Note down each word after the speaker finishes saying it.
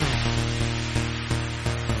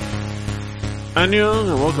Annyeong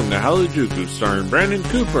and welcome to Harajuku, starring Brandon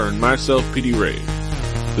Cooper and myself, PD Rave.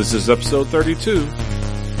 This is episode 32,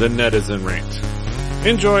 The Netizen Rant.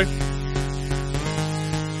 Enjoy!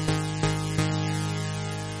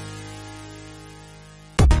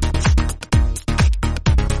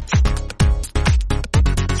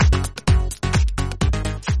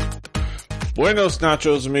 Buenos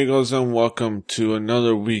nachos, amigos, and welcome to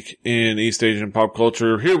another week in East Asian pop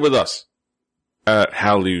culture. Here with us at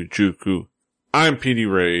Harajuku, I'm PD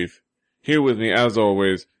Rave. Here with me, as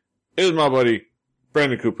always, is my buddy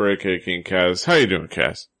Brandon Cooper, aka King Kaz. How you doing,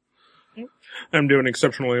 Kaz? I'm doing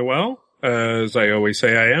exceptionally well, as I always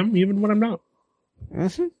say I am, even when I'm not.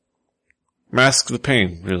 Mm-hmm. Mask the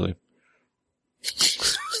pain, really.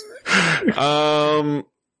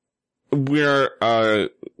 We're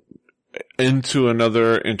into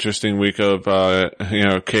another interesting week of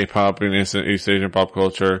K-pop and East Asian pop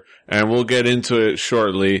culture, and we'll get into it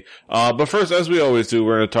shortly. But first, as we always do,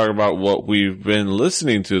 we're going to talk about what we've been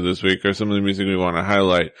listening to this week, or some of the music we want to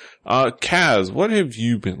highlight. Kaz, what have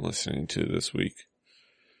you been listening to this week?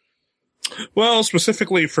 Well,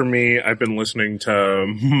 specifically for me, I've been listening to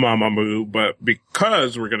Mamamoo, but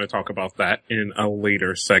because we're going to talk about that in a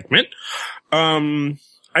later segment,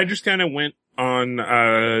 I just kind of went on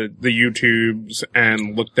the YouTubes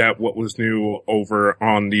and looked at what was new over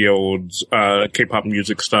on the old K-pop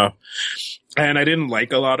music stuff. And I didn't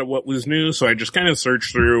like a lot of what was new, so I just kind of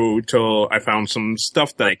searched through till I found some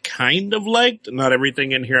stuff that I kind of liked. Not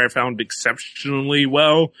everything in here I found exceptionally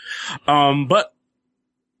well. But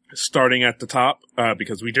starting at the top,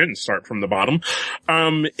 because we didn't start from the bottom,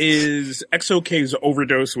 is XOK's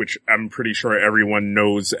Overdose, which I'm pretty sure everyone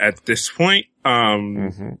knows at this point.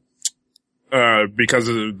 Because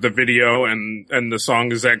of the video and the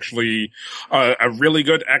song is actually, a really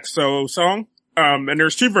good EXO song. And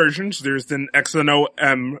there's two versions. There's an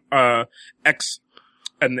XNOM, an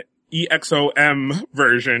EXOM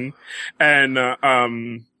version and,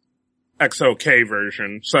 XOK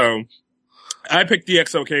version. So I picked the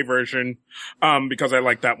XOK version, because I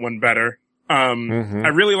like that one better. I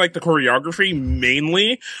really like the choreography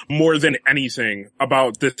mainly more than anything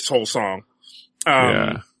about this whole song.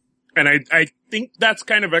 And I think that's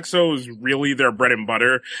kind of EXO's really their bread and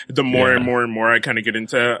butter. The more and more I kind of get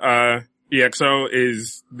into, EXO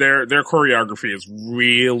is their choreography is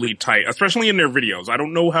really tight, especially in their videos. I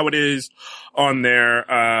don't know how it is on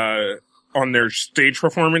their stage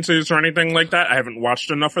performances or anything like that. I haven't watched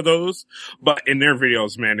enough of those, but in their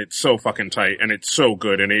videos, man, it's so fucking tight and it's so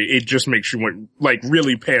good. And it just makes you want, like,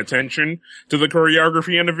 really pay attention to the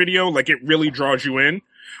choreography in the video. Like, it really draws you in.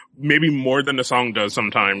 Maybe more than the song does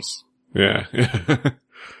sometimes. Yeah. A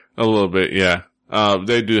little bit, yeah.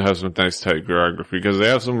 They do have some nice tight choreography because they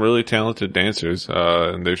have some really talented dancers,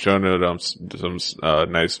 and they've shown it on some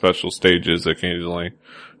nice special stages occasionally.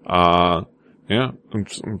 Yeah, some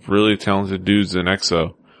really talented dudes in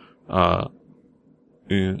EXO.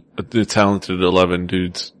 The talented 11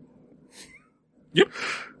 dudes. Yep.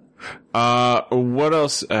 What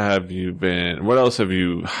else have you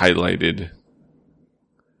highlighted?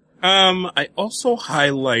 I also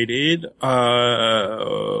highlighted,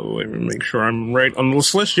 let me make sure I'm right on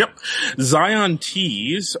this list. Yep. Zion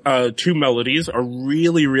T's, Two Melodies, a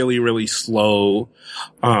really, really, really slow,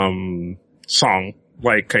 song.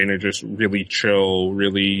 Like, kind of just really chill,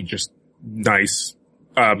 really just nice,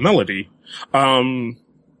 melody. With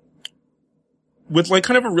like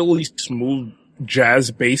kind of a really smooth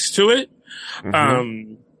jazz bass to it.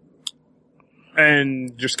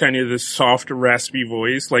 And just kind of this soft, raspy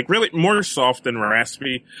voice, like really more soft than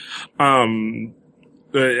raspy. And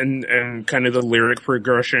kind of the lyric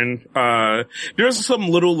progression. There's some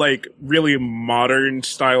little like really modern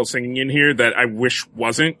style singing in here that I wish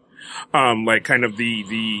wasn't. Like kind of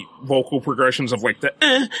the vocal progressions of like the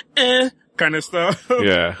kind of stuff.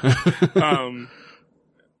 Yeah.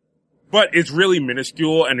 But it's really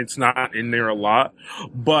minuscule and it's not in there a lot.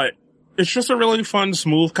 But it's just a really fun,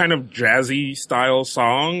 smooth, kind of jazzy style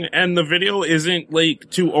song, and the video isn't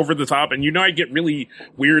like too over the top. And I get really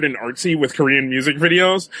weird and artsy with Korean music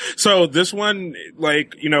videos. So this one,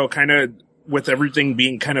 like, kind of with everything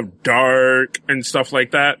being kind of dark and stuff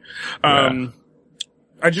like that. I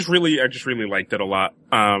just really liked it a lot.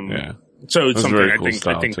 So it's something I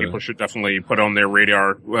think people should definitely put on their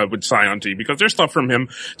radar with Zion T, because there's stuff from him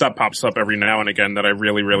that pops up every now and again that I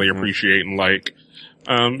really, really appreciate and like.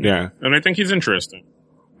 And I think he's interesting.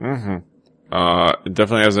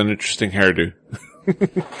 Definitely has an interesting hairdo.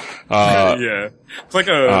 Yeah. It's like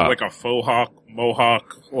a faux hawk,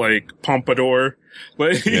 mohawk, like pompadour.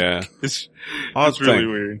 Like, it's really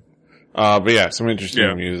weird. But yeah, some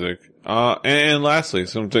interesting music. And lastly,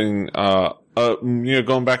 something,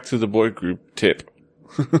 going back to the boy group tip.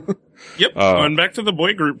 Yep, going back to the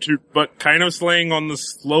boy group too, but kind of slaying on the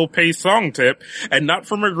slow paced song tip, and not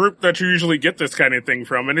from a group that you usually get this kind of thing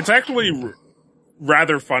from. And it's actually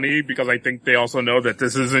rather funny because I think they also know that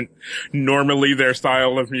this isn't normally their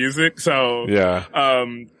style of music. So, yeah.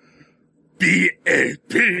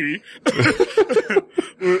 BAP.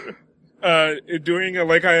 Doing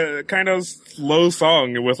a kind of slow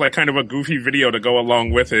song with like kind of a goofy video to go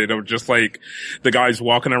along with it of just like the guys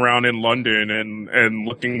walking around in London and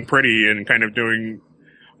looking pretty and kind of doing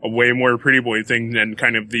a way more pretty boy thing than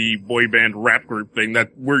kind of the boy band rap group thing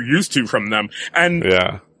that we're used to from them.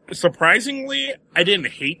 And surprisingly, I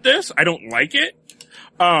didn't hate this. I don't like it.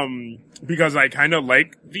 Because I kind of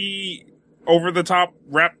like the over the top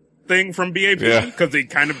rap thing from BAP because they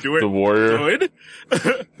kind of do it the warrior. Good.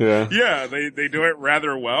 Yeah, they do it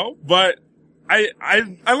rather well, but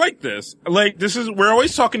I like this. Like, we're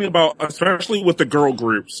always talking about, especially with the girl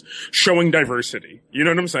groups, showing diversity. You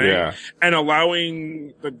know what I'm saying? Yeah. And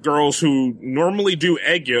allowing the girls who normally do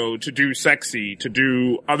Aegyo to do sexy, to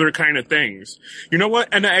do other kind of things. You know what?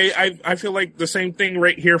 And I feel like the same thing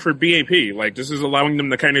right here for BAP. Like, this is allowing them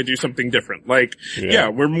to kind of do something different. Like,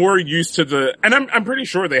 we're more used to and I'm pretty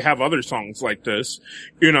sure they have other songs like this,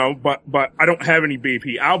 you know, but I don't have any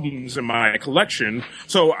BAP albums in my collection.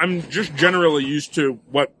 So I'm just generally used to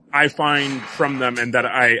what I find from them and that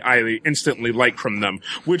I instantly like from them,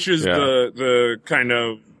 which is the kind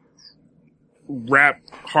of rap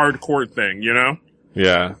hardcore thing, you know?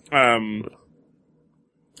 Yeah.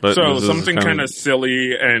 But so something kind of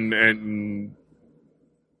silly and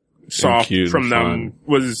soft and from them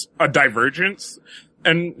was a divergence.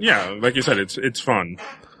 And yeah, like you said, it's fun.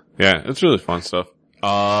 Yeah, it's really fun stuff.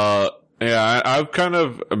 Yeah, I've kind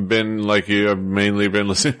of been like you. I've mainly been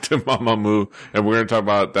listening to Mamamoo, and we're going to talk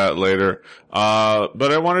about that later.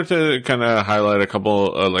 But I wanted to kind of highlight a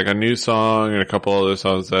couple, like a new song and a couple other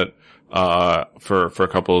songs that, for a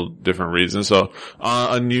couple different reasons. So,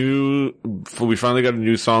 we finally got a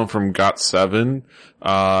new song from GOT7,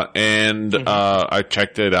 I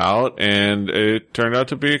checked it out, and it turned out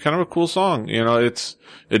to be kind of a cool song. You know, it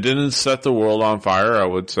didn't set the world on fire, I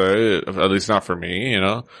would say, at least not for me, you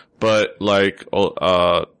know. But like,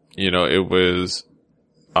 you know, it was,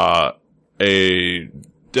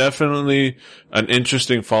 definitely an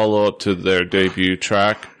interesting follow-up to their debut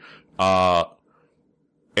track. Definitely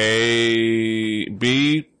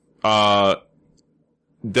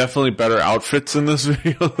better outfits in this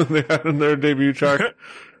video than they had in their debut track.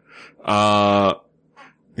 Yeah,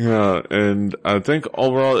 and I think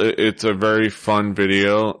overall it's a very fun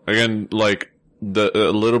video. Again, like, a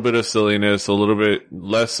little bit of silliness, a little bit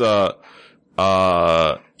less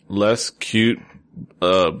cute,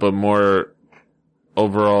 but more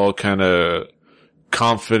overall kind of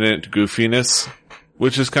confident goofiness,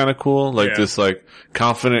 which is kind of cool. Like this, like,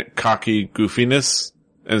 confident, cocky goofiness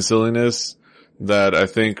and silliness that I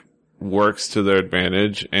think works to their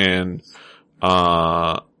advantage. And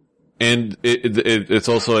it's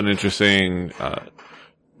also an interesting,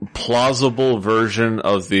 plausible version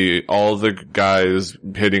of all the guys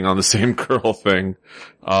hitting on the same girl thing,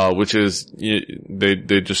 which is,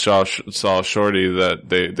 they just saw Shorty that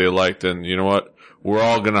they liked, and you know what? We're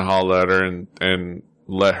all gonna holler at her and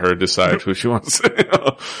let her decide who she wants.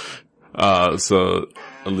 So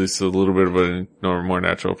at least a little bit of a more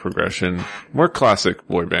natural progression, more classic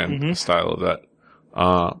boy band style of that.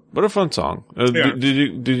 But a fun song. Did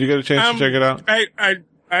you get a chance to check it out? I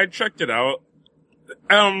checked it out.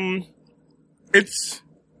 It's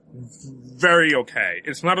very okay.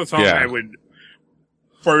 It's not a song I would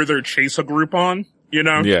further chase a group on, you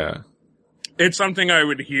know? Yeah. It's something I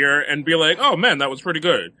would hear and be like, oh man, that was pretty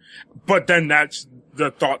good. But then that's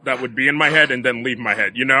the thought that would be in my head and then leave my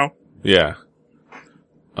head, you know? Yeah.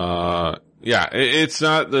 Yeah, it's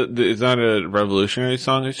not it's not a revolutionary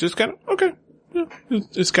song. It's just kind of, okay. Yeah,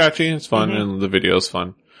 it's catchy, it's fun, and the video's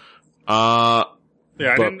fun. I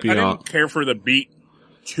didn't care for the beat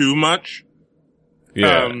too much.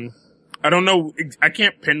 Yeah. I don't know, I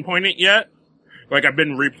can't pinpoint it yet. Like, I've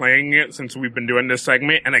been replaying it since we've been doing this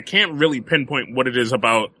segment, and I can't really pinpoint what it is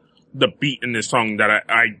about the beat in this song that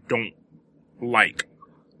I don't like.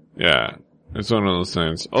 Yeah. It's one of those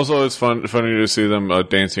things. Also, it's funny to see them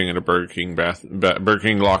dancing in a Burger King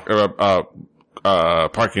parking lot.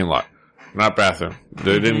 Not bathroom.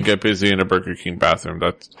 They didn't get busy in a Burger King bathroom.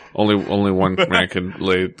 That's only one man can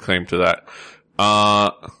lay claim to that.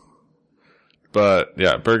 But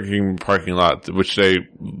yeah, Burger King parking lot, which they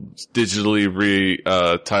digitally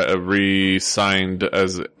re-signed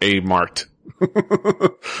as A-marked.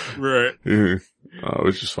 Right.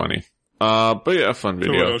 Which is funny. But yeah, fun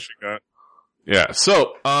video. So what else you got? Yeah.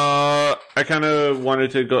 So, I kind of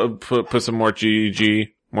wanted to go put some more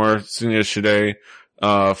GEG, more Sunya Shide,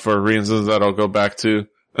 for reasons that I'll go back to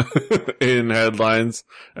in headlines,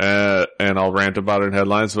 and I'll rant about it in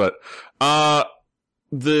headlines, but,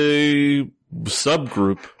 the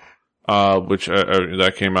subgroup, which,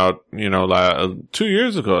 that came out, 2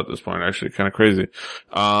 years ago at this point, actually, kind of crazy,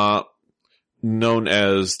 known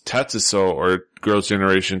as Tetsuso, or Girls'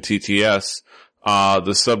 Generation TTS,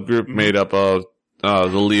 the subgroup made up of, the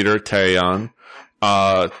leader, Taeyeon,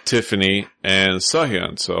 Tiffany, and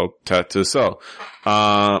Seohyun, so Tetsuso,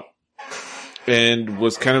 and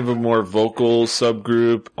was kind of a more vocal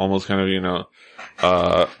subgroup, almost kind of,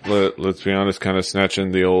 let's be honest, kind of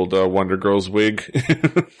snatching the old, Wonder Girls wig,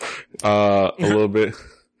 a little bit.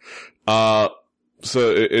 So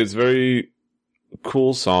it's very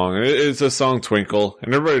cool song. It's a song, Twinkle,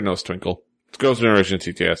 and everybody knows Twinkle. It's Girls' Generation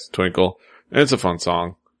TTS, Twinkle, and it's a fun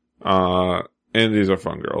song. And these are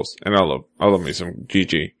fun girls, and I love me some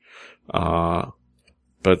GG.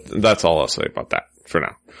 But that's all I'll say about that for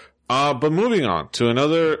now. But moving on to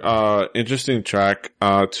another, interesting track,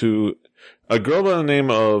 to a girl by the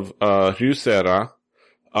name of, Ryusera,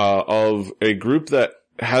 of a group that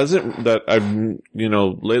I'm,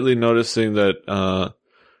 lately noticing that,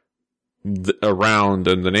 around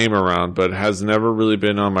and the name around, but has never really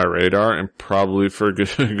been on my radar, and probably for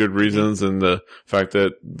good reasons, and the fact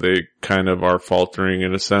that they kind of are faltering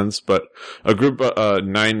in a sense. But a group,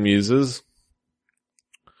 Nine Muses,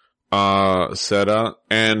 Seta,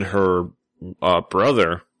 and her,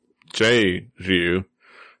 brother, Jae Ryu,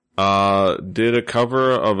 did a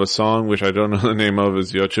cover of a song which I don't know the name of,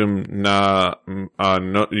 is Yochum na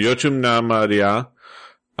Maria,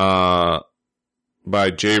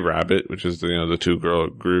 by J Rabbit, which is the two girl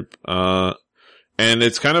group. And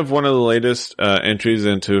it's kind of one of the latest, entries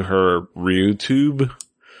into her RyuTube.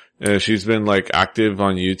 She's been active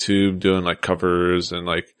on YouTube doing covers and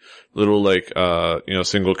little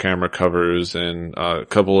single camera covers and a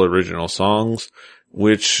couple original songs,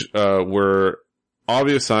 which, were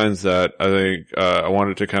obvious signs that I think, I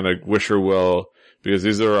wanted to kind of wish her well, because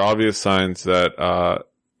these are obvious signs that,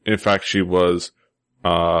 in fact she was,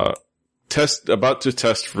 about to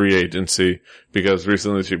test free agency, because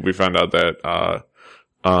recently we found out that,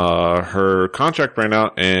 her contract ran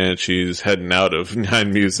out and she's heading out of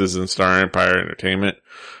Nine Muses and Star Empire Entertainment.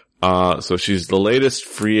 So she's the latest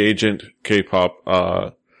free agent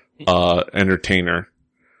K-pop, entertainer.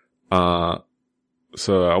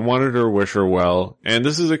 So I wanted to wish her well. And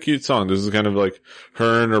this is a cute song. This is kind of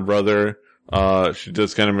her and her brother. She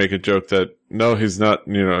does kind of make a joke that, no, he's not,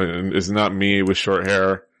 is not me with short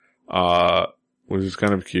hair. Which is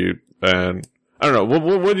kind of cute. And I don't know.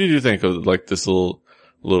 What did you think of this little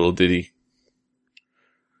ditty?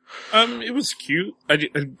 It was cute.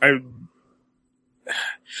 I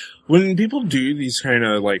when people do these kind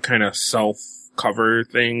of self cover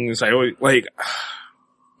things, I always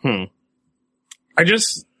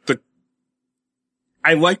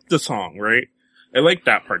I liked the song, right? I liked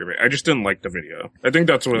that part of it. I just didn't like the video. I think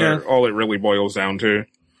that's what all it really boils down to.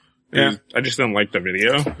 Yeah. I just didn't like the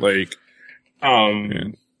video.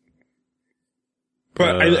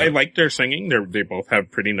 But I like their singing. They both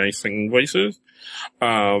have pretty nice singing voices.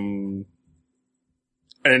 And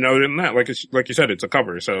other than that, like you said, it's a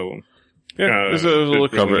cover, so. Yeah, it's a little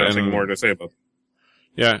cover. Really nothing more to say about it.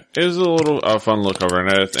 Yeah, it is a little, fun little cover, and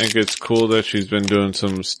I think it's cool that she's been doing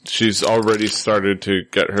she's already started to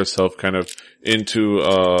get herself kind of into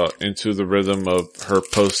the rhythm of her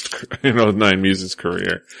post, Nine Muses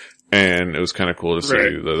career. And it was kind of cool to see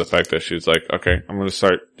the fact that she's okay, I'm going to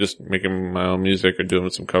start just making my own music or doing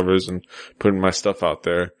some covers and putting my stuff out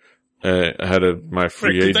there, ahead of my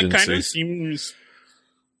free agency. That kind of seems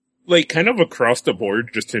kind of across the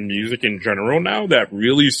board, just in music in general now, that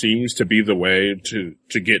really seems to be the way to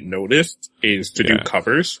get noticed, is to do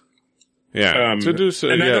covers. Yeah. To do so,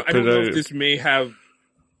 and I don't know if this may have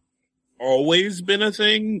always been a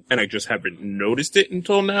thing, and I just haven't noticed it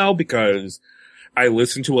until now, because I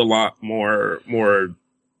listen to a lot more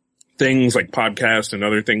things like podcasts and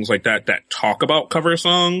other things like that talk about cover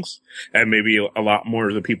songs, and maybe a lot more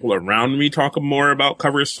of the people around me talk more about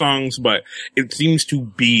cover songs, but it seems to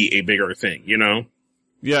be a bigger thing,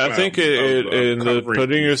 Yeah, I think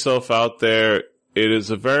putting yourself out there, it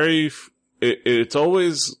is it's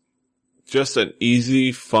always just an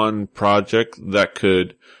easy, fun project that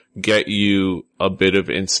could get you a bit of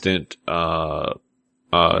instant,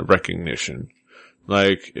 recognition.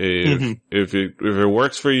 If it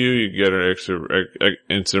works for you, you get an extra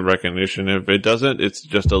instant recognition. If it doesn't, it's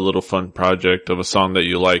just a little fun project of a song that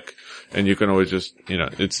you like, and you can always just,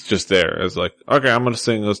 it's just there as okay, I'm gonna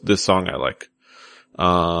sing this song I like.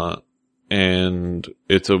 And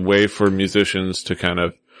it's a way for musicians to kind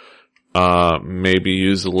of, maybe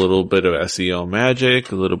use a little bit of SEO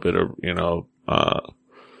magic, a little bit of, a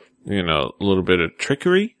little bit of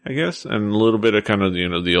trickery, I guess, and a little bit of kind of,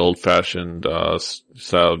 the old fashioned,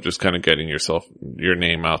 style of just kind of getting your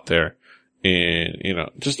name out there. And,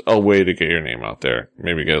 just a way to get your name out there.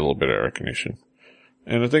 Maybe get a little bit of recognition.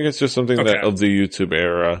 And I think it's just something that of the YouTube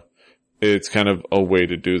era, it's kind of a way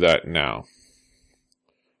to do that now.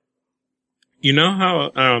 You know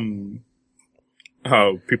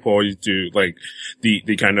how people always do, like,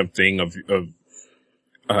 the kind of thing of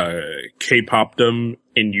K-popdom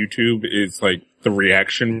in YouTube is like the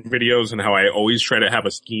reaction videos, and how I always try to have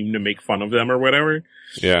a scheme to make fun of them or whatever.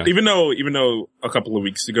 Yeah. Even though a couple of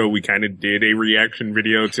weeks ago we kind of did a reaction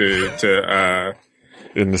video to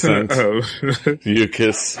in the sense, You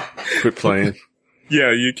Kiss, quit playing.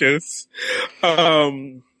 Yeah, You Kiss.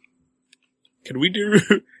 Can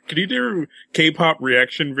you do K-pop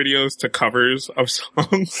reaction videos to covers of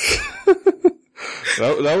songs?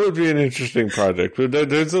 That would be an interesting project. But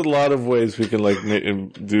there's a lot of ways we can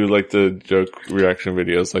do the joke reaction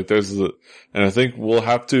videos. And I think we'll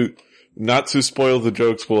have to, not to spoil the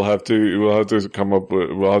jokes, we'll have to write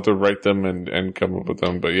them and come up with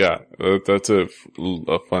them. But yeah, that's a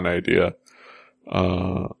fun idea.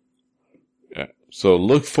 Yeah. So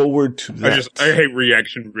look forward to that. I hate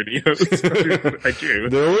reaction videos. I do.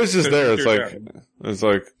 They're always just there.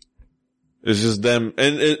 It's just them.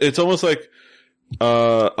 And it's almost like,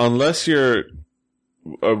 unless you're,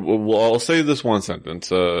 I'll say this one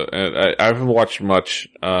sentence, and I haven't watched much,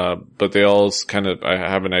 but they all I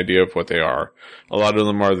have an idea of what they are. A lot of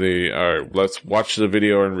them are let's watch the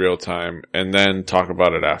video in real time and then talk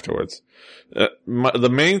about it afterwards. The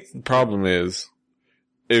main problem is,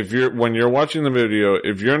 when you're watching the video,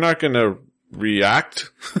 if you're not gonna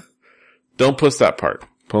react, don't post that part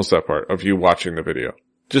of you watching the video.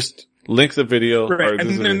 Just link the video. Right. And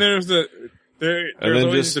then there's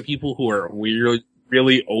always the people who are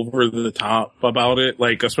really over the top about it.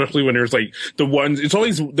 Like, especially when there's like it's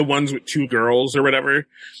always the ones with two girls or whatever.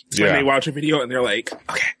 So when they watch a video and they're like,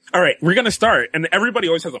 okay, all right, we're gonna start. And everybody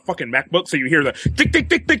always has a fucking MacBook, so you hear the tick, tick,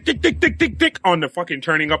 tick, tick, tick, tick, tick, tick, tick on the fucking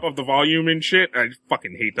turning up of the volume and shit. I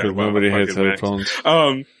fucking hate that. Nobody hates headphones.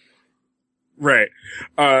 Right.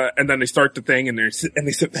 And then they start the thing and they sit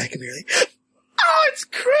back and they're like, oh, it's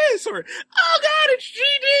Chris, or, oh god, it's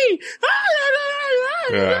GD.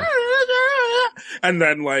 Yeah. And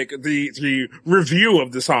then the review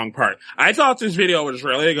of the song part. I thought this video was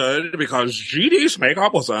really good because GD's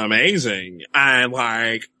makeup was amazing. And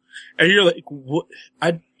you're like, what?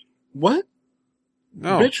 What?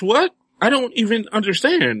 No. Bitch, what? I don't even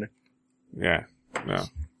understand. Yeah. No.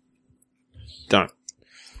 Done.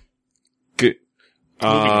 Good.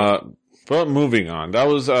 But moving on. That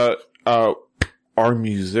was, our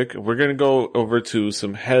music. We're gonna go over to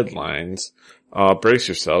some headlines. Brace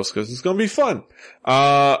yourselves, cause it's gonna be fun.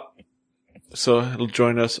 So it'll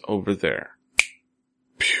join us over there.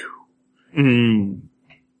 Pew.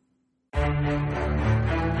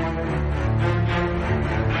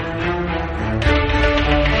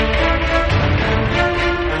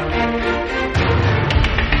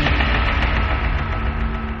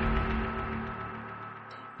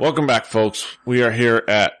 Welcome back, folks. We are here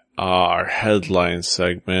at our headline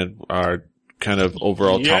segment, our kind of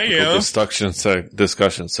overall topical discussion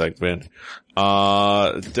segment.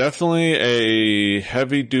 Definitely a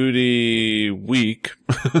heavy duty week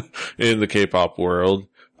in the K-pop world.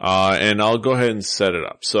 And I'll go ahead and set it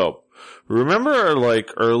up. So remember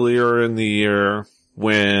earlier in the year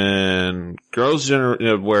when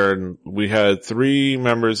where we had 3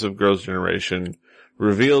 members of Girls' Generation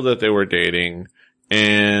revealed that they were dating,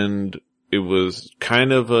 and it was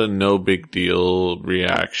kind of a no big deal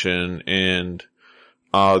reaction, and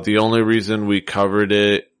the only reason we covered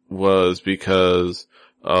it was because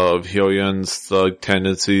of Hyoyeon's thug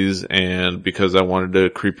tendencies and because I wanted to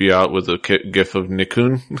creep you out with a gif of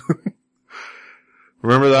Nickun.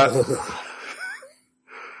 Remember that?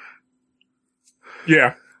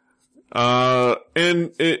 Yeah.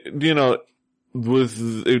 And it, you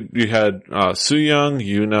had Sooyoung,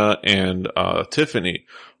 Yuna, and Tiffany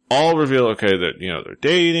all reveal, okay, that, they're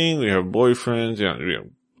dating, we have boyfriends,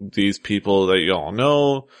 these people that y'all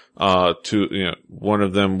know, one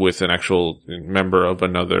of them with an actual member of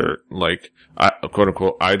another, quote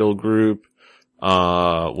unquote idol group,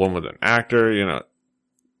 one with an actor,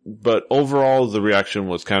 but overall the reaction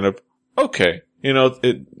was kind of, okay,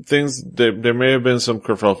 there may have been some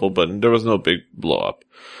kerfuffle, but there was no big blow up.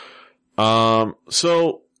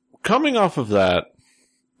 So coming off of that,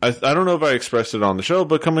 I don't know if I expressed it on the show,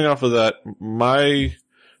 but coming off of that, my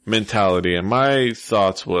mentality. And my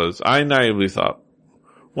thoughts was, I naively thought,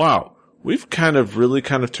 wow, we've really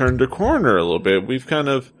turned a corner a little bit. We've kind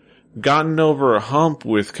of gotten over a hump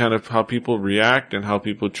with kind of how people react and how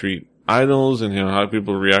people treat idols, and, how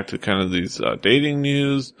people react to kind of these, dating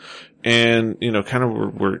news. And, kind of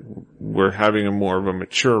we're having a more of a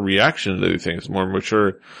mature reaction to these things, more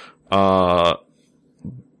mature, more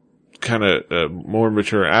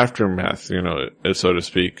mature aftermath, so to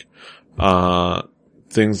speak.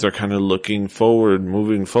 Things are kind of moving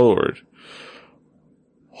forward.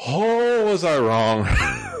 Oh, was I wrong?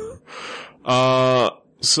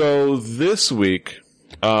 So this week,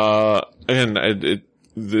 again,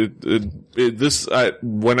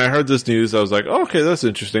 when I heard this news, I was like, oh, okay, that's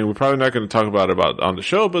interesting. We're probably not going to talk about it on the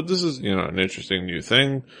show, but this is, an interesting new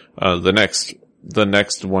thing. The next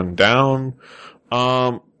one down.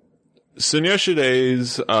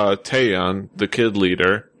 Soneshide's, Taeyeon, the kid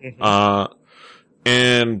leader,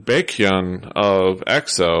 and Baekhyun of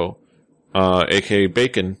EXO, aka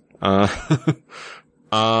Bacon,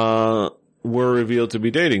 were revealed to be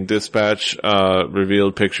dating. Dispatch,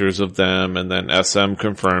 revealed pictures of them, and then SM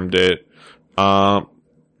confirmed it. And,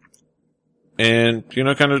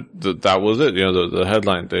 kind of, that was it. The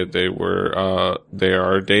headline. They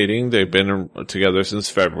are dating. They've been together since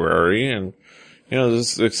February, and,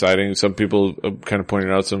 this is exciting. Some people kind of pointed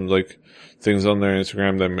out some, things on their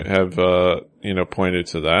Instagram that have, pointed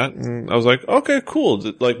to that. And I was like, okay, cool.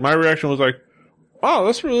 My reaction was like, wow,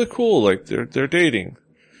 that's really cool. They're dating.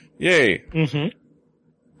 Yay. Mm-hmm.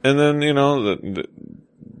 And then,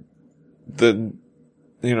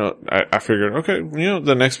 I figured, okay,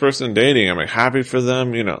 the next person dating, I'm happy for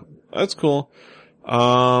them, that's cool.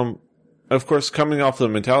 Of course, coming off the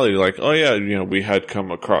mentality, oh yeah, we had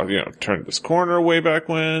come across, turned this corner way back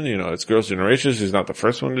when, it's Girls' Generation, she's not the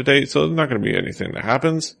first one to date, so there's not gonna be anything that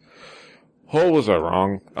happens. Oh, was I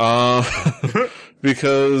wrong?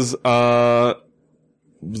 Because, the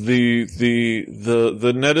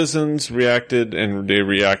netizens reacted, and they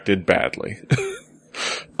reacted badly.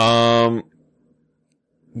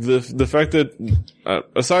 The fact that,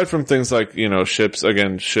 aside from things like, ship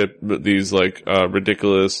these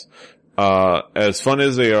ridiculous, as fun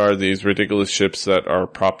as they are, these ridiculous ships that are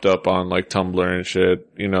propped up on Tumblr and shit,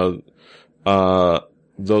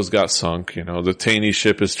 those got sunk, the Taney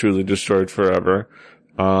ship is truly destroyed forever.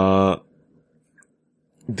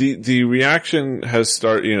 The reaction has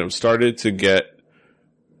started to get,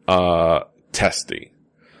 testy.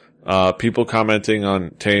 People commenting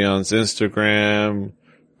on Taeyeon's Instagram,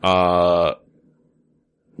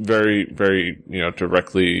 very, very,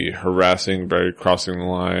 directly harassing, very crossing the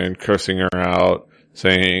line, cursing her out,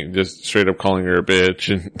 saying, just straight up calling her a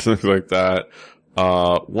bitch and things like that.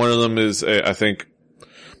 One of them is, I think,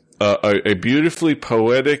 a beautifully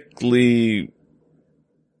poetically,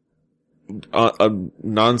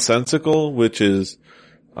 nonsensical, which is,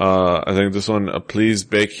 I think this one, please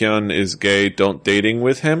Baekhyun is gay, don't dating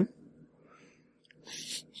with him.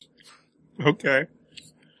 Okay.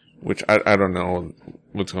 Which I don't know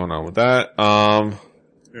what's going on with that. Yeah.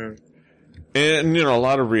 And, a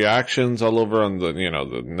lot of reactions all over on the, the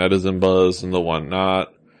netizen buzz and the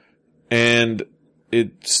whatnot. And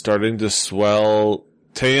it's starting to swell.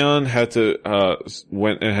 Taeyeon had to,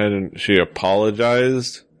 went ahead and she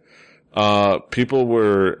apologized. People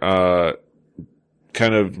were,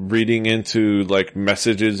 kind of reading into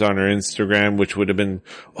messages on her Instagram, which would have been,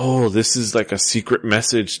 oh, this is a secret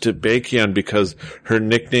message to Baekhyun because her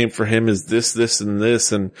nickname for him is this, and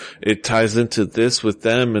this, and it ties into this with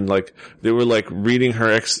them. And they were reading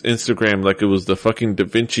her Instagram like it was the fucking Da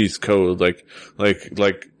Vinci's Code.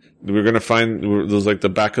 We're gonna find, it was the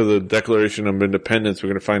back of the Declaration of Independence, we're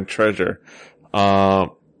gonna find treasure.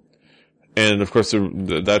 And of course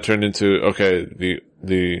that turned into, okay,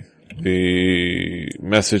 the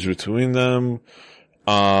message between them,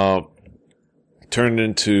 turned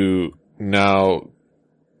into now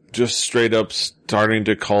just straight up starting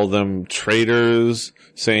to call them traitors,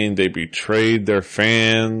 saying they betrayed their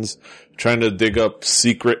fans, trying to dig up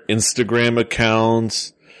secret Instagram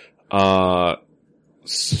accounts, and,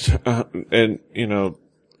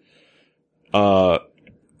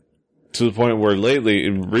 to the point where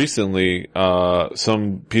recently,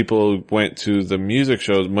 some people went to the music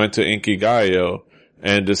shows, went to Inkigayo,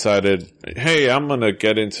 and decided, hey, I'm gonna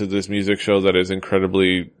get into this music show that is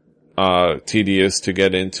incredibly, tedious to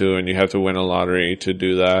get into, and you have to win a lottery to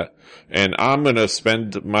do that. And I'm gonna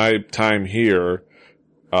spend my time here,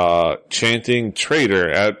 chanting traitor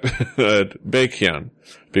at Baekhyun,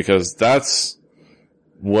 because that's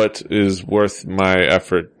what is worth my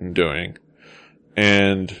effort in doing.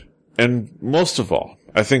 And most of all,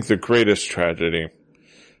 I think the greatest tragedy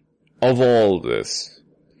of all this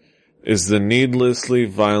is the needlessly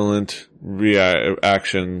violent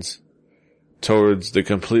reactions towards the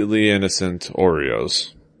completely innocent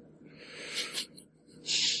Oreos.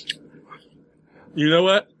 You know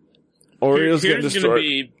what? Oreos get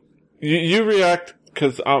destroyed. You react,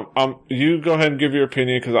 cause you go ahead and give your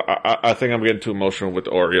opinion, cause I think I'm getting too emotional with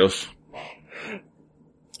the Oreos.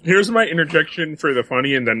 Here's my interjection for the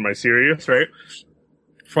funny and then my serious, right?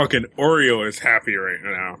 Fucking Oreo is happy right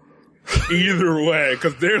now. Either way,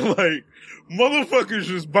 cause they're like, motherfuckers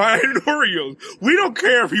just buying Oreos. We don't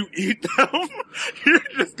care if you eat them. You're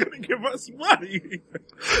just gonna give us money.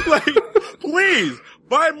 Like, please,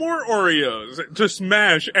 buy more Oreos to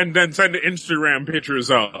smash and then send Instagram pictures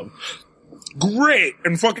of. Great.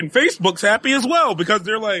 And fucking Facebook's happy as well because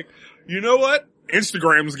they're like, you know what?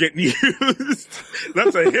 Instagram's getting used.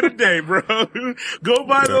 That's a hit a day, bro. Go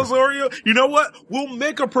buy those Oreos. You know what? We'll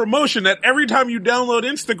make a promotion that every time you download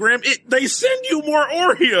Instagram, they send you more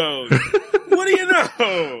Oreos. What do you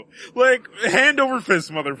know? Like, hand over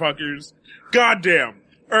fist, motherfuckers. Goddamn.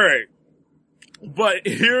 Alright. But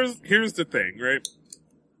here's the thing, right?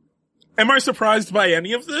 Am I surprised by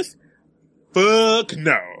any of this? Fuck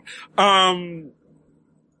no.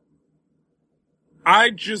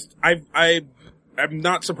 I'm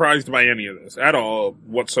not surprised by any of this at all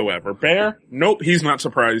whatsoever. Bear? Nope, he's not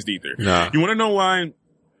surprised either. Nah. You wanna know why?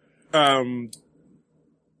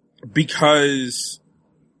 Because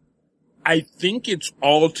I think it's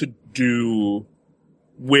all to do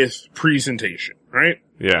with presentation, right?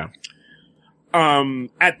 Yeah.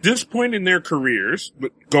 At this point in their careers,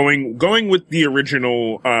 going with the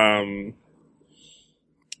original,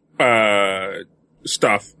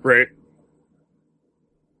 stuff, right?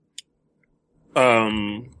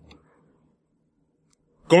 Going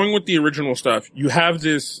with the original stuff, you have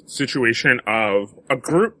this situation of a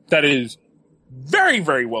group that is very,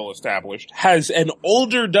 very well established, has an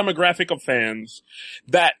older demographic of fans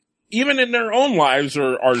that even in their own lives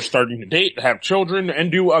are starting to date, have children, and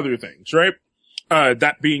do other things, right?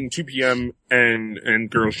 That being 2PM and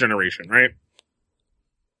Girls' Generation, right?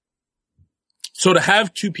 So to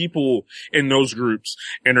have two people in those groups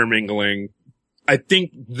intermingling, I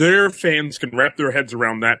think their fans can wrap their heads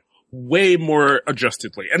around that way more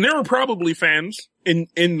adjustedly. And there were probably fans in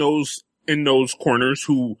those corners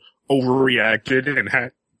who overreacted and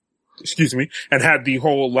had the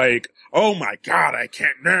whole like, oh my god, I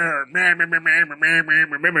can't,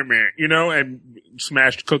 you know, and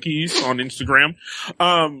smashed cookies on Instagram.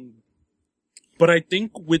 But I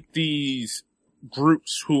think with these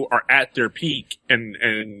groups who are at their peak and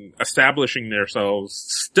establishing themselves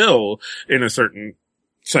still in a certain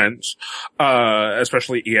sense,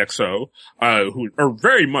 especially EXO, who are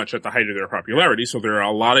very much at the height of their popularity. So there are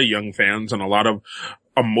a lot of young fans and a lot of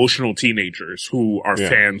emotional teenagers who are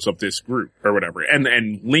fans of this group or whatever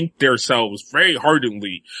and link themselves very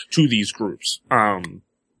ardently to these groups.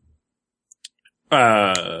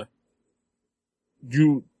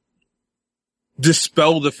 You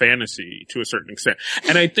dispel the fantasy to a certain extent.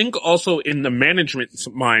 And I think also in the management's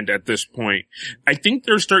mind at this point, I think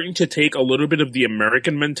they're starting to take a little bit of the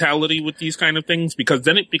American mentality with these kind of things because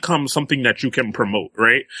then it becomes something that you can promote,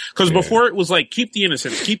 right? Because before it was like, keep the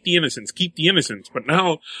innocence, keep the innocence, keep the innocence. But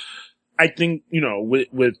now I think, you know,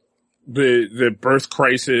 with the birth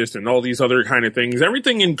crisis and all these other kind of things,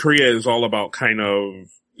 everything in Korea is all about kind of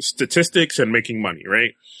statistics and making money,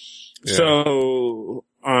 right? Yeah. So,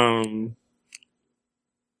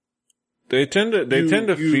 They tend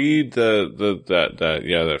to feed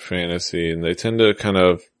that fantasy, and they tend to kind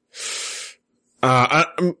of, a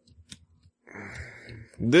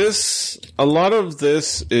lot of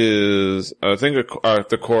this is, I think at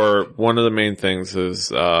the core, one of the main things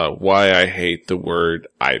is, why I hate the word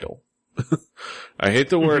idol. I hate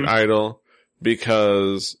the word idol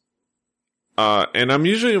because, and I'm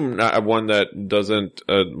usually not one that doesn't,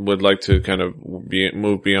 would like to kind of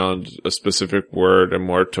move beyond a specific word and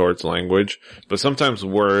more towards language. But sometimes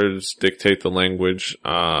words dictate the language,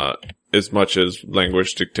 as much as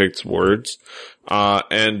language dictates words.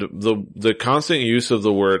 And the constant use of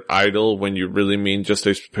the word idol when you really mean just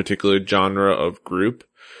a particular genre of group,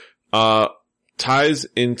 ties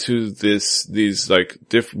into these like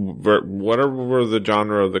whatever the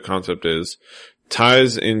genre of the concept is,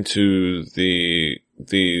 ties into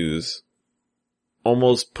these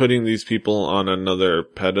almost putting these people on another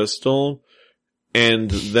pedestal.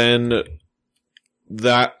 And then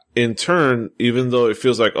that in turn, even though it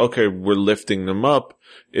feels like, okay, we're lifting them up,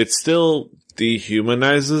 it still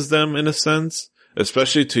dehumanizes them in a sense,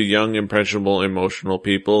 especially to young, impressionable, emotional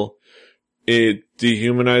people. It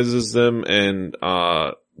dehumanizes them and,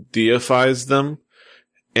 deifies them.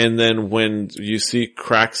 And then when you see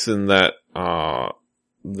cracks in that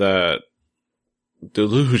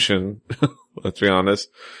delusion, let's be honest,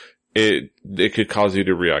 it could cause you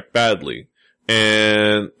to react badly.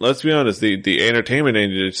 And let's be honest, the entertainment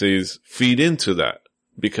agencies feed into that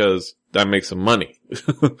because that makes them money.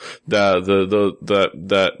 That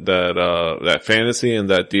fantasy and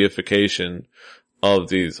that deification of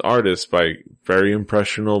these artists by very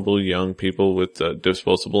impressionable young people with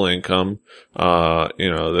disposable income,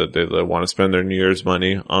 that they want to spend their New Year's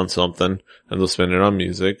money on something and they'll spend it on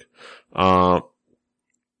music.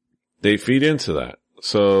 They feed into that.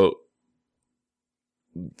 So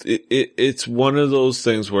it's one of those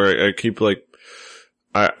things where I keep like,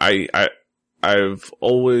 I've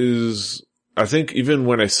always, I think even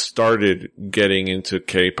when I started getting into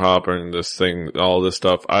K-pop and this thing, all this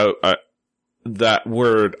stuff, that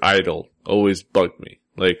word idol always bugged me.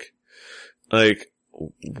 Like,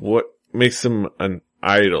 what makes them an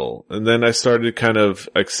idol? And then I started kind of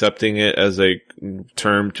accepting it as a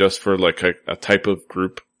term just for like a type of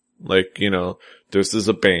group. Like, this is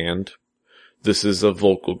a band, this is a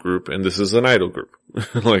vocal group, and this is an idol group.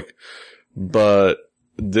 But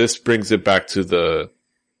this brings it back to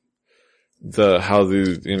how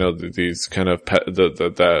these kind of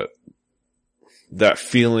that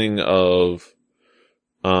feeling of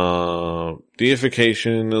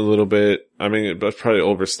deification a little bit. I mean, that's probably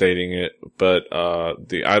overstating it, but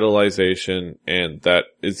the idolization, and that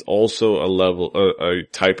is also a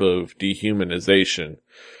type of dehumanization,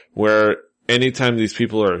 where anytime these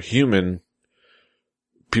people are human,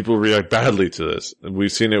 people react badly to this.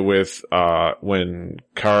 We've seen it with when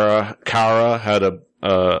Kara had a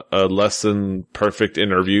less than perfect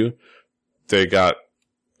interview, they got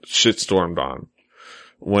shitstormed on.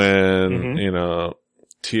 When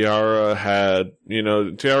Tiara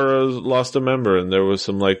lost a member and there was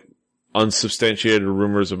some like unsubstantiated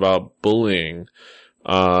rumors about bullying,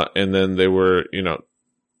 and then there were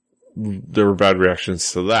bad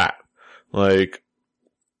reactions to that. Like,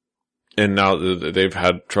 and now they've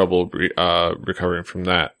had trouble recovering from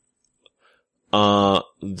that.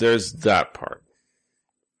 There's that part.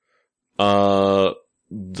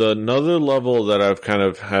 Another level that I've kind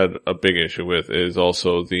of had a big issue with is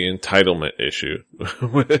also the entitlement issue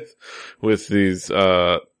with these,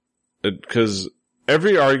 cause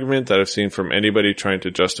every argument that I've seen from anybody trying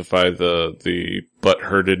to justify the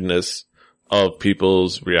butthurtedness of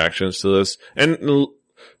people's reactions to this, and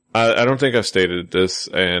I don't think I've stated this,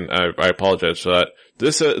 and I apologize for that.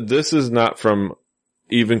 This is not from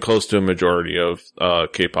even close to a majority of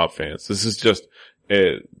K-pop fans. This is just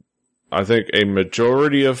I think a large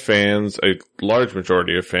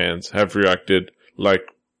majority of fans have reacted like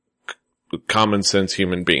common sense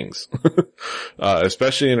human beings,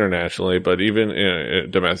 especially internationally, but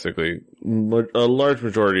even domestically, a large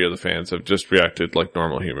majority of the fans have just reacted like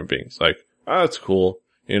normal human beings. Like, that's cool,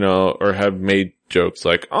 or have made jokes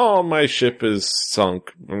like, oh, my ship is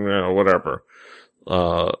sunk, whatever.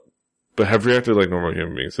 But have reacted like normal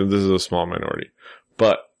human beings, and this is a small minority.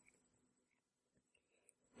 But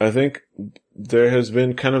I think there has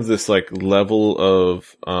been kind of this like level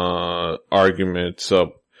of argument.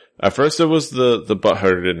 So at first it was the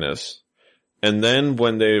butthurtedness, and then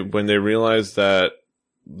when they realized that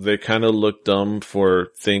they kind of looked dumb for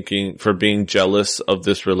being jealous of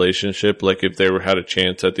this relationship, like if they had a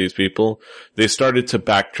chance at these people, they started to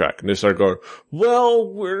backtrack and they started going,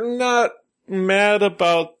 well, we're not mad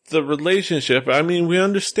about the relationship. I mean, we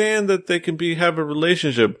understand that they can have a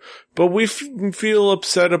relationship, but we feel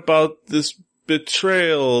upset about this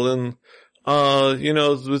betrayal and,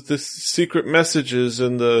 with this secret messages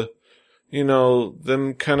and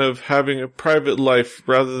them kind of having a private life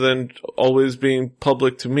rather than always being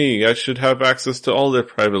public to me. I should have access to all their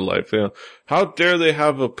private life. How dare they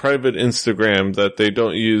have a private Instagram that they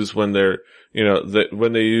don't use when they're,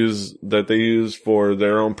 that they use for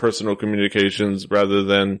their own personal communications rather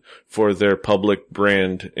than for their public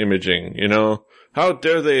brand imaging, How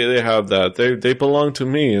dare they have that? They belong to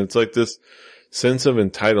me. It's like this sense of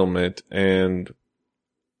entitlement, and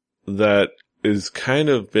that is kind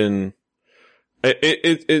of been,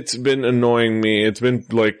 it's been annoying me. It's been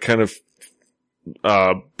like kind of,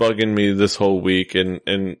 bugging me this whole week, and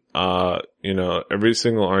every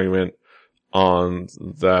single argument on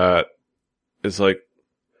that is like,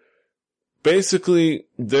 basically,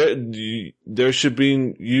 there should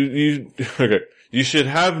be, okay, you should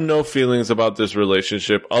have no feelings about this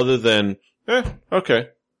relationship other than, okay.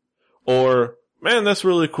 Or, man, that's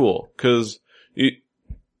really cool, cause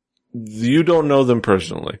you don't know them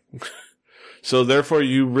personally. So therefore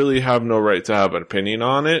you really have no right to have an opinion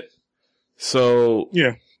on it. So,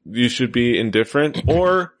 yeah. you should be indifferent,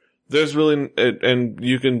 or there's really, and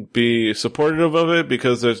you can be supportive of it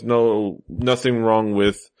because there's nothing wrong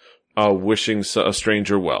with, wishing a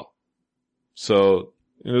stranger well. So,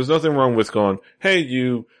 there's nothing wrong with going,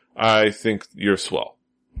 hey, I think you're swell.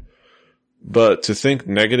 But to think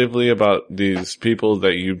negatively about these people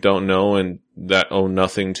that you don't know and that owe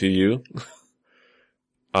nothing to you,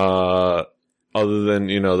 other than,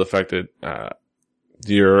 the fact that,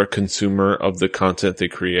 you're a consumer of the content they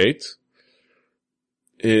create,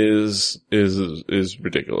 is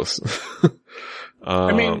ridiculous.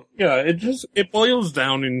 It boils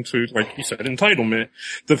down into, like you said, entitlement.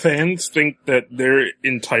 The fans think that they're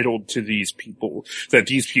entitled to these people, that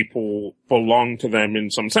these people belong to them in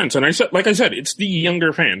some sense. And like I said, it's the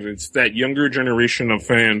younger fans. It's that younger generation of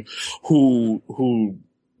fan who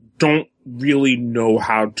don't really know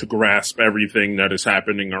how to grasp everything that is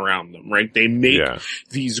happening around them, right? They make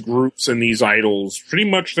these groups and these idols pretty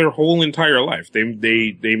much their whole entire life. They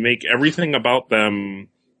make everything about them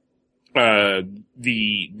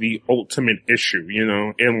the ultimate issue,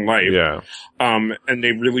 in life. Yeah. And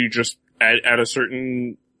they really just at a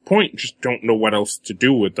certain point just don't know what else to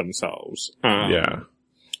do with themselves.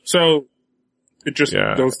 So it just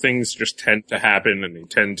those things just tend to happen, and they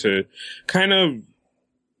tend to kind of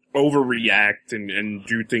overreact and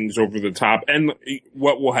do things over the top. And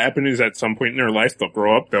what will happen is at some point in their life, they'll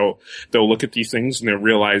grow up, they'll look at these things and they'll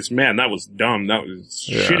realize, man, that was dumb. That was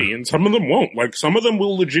shitty. And some of them won't. Like, some of them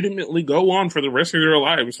will legitimately go on for the rest of their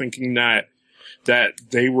lives thinking that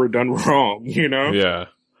they were done wrong, Yeah.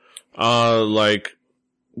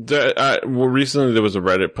 Recently there was a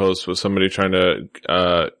Reddit post with somebody trying to,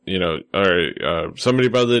 somebody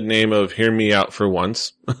by the name of Hear Me Out for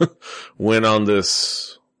Once went on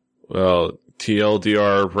this,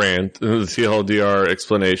 TLDR rant, TLDR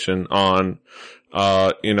explanation on,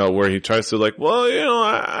 where he tries to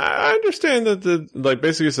I understand that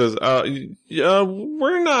basically says,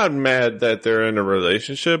 we're not mad that they're in a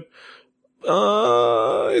relationship.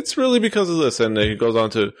 It's really because of this. And then he goes on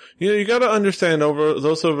to, you gotta understand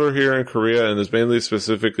those over here in Korea, and is mainly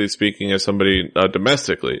specifically speaking as somebody,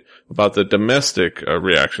 domestically, about the domestic,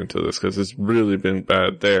 reaction to this, cause it's really been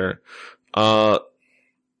bad there.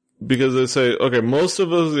 Because they say, okay, most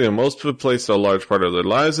of us, most people placed a large part of their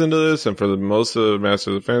lives into this, and for most of the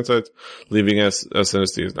masters of fan sites, leaving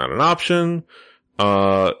SNSD is not an option.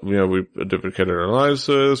 We dedicated our lives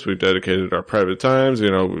to this, we dedicated our private times,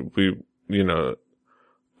 and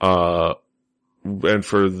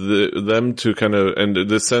for them to kind of, and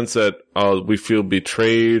the sense that, we feel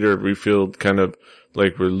betrayed, or we feel kind of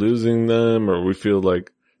like we're losing them, or we feel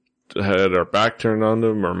like had our back turned on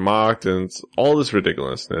them or mocked, and it's all this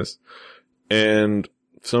ridiculousness. And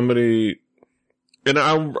I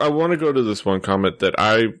want to go to this one comment that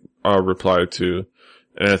I replied to,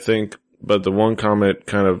 and I think, but the one comment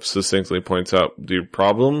kind of succinctly points out the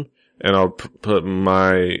problem, and I'll put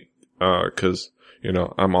my, cause,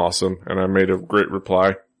 I'm awesome, and I made a great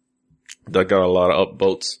reply that got a lot of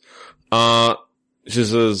upvotes. She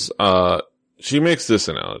says, she makes this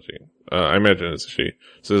analogy. I imagine it's she.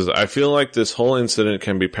 Says, I feel like this whole incident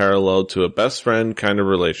can be paralleled to a best friend kind of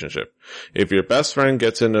relationship. If your best friend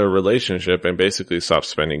gets into a relationship and basically stops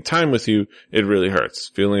spending time with you, it really hurts.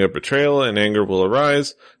 Feeling of betrayal and anger will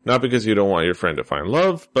arise, not because you don't want your friend to find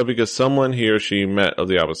love, but because someone he or she met of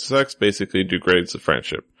the opposite sex basically degrades the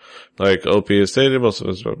friendship. Like OP has stated, most of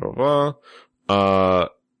us, blah, blah, blah.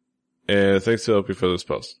 And thanks to OP for this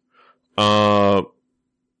post.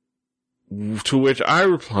 To which I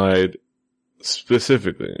replied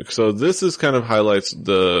specifically. So this is kind of highlights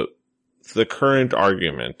the current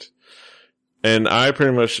argument. And I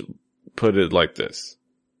pretty much put it like this.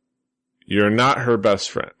 You're not her best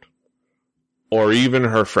friend. Or even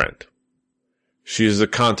her friend. She is a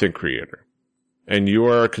content creator. And you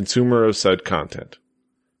are a consumer of said content.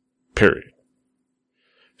 Period.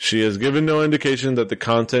 She has given no indication that the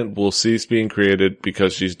content will cease being created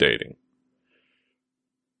because she's dating.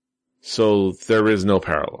 So there is no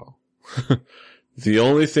parallel. The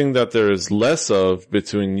only thing that there is less of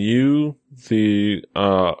between you, the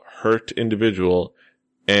hurt individual,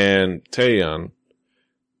 and Taeyeon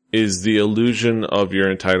is the illusion of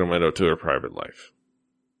your entitlement to her private life.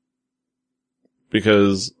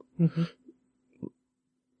 Because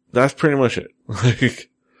that's pretty much it.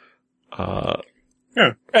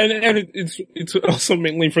 Yeah, and it's also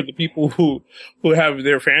mainly for the people who have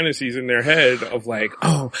their fantasies in their head of like,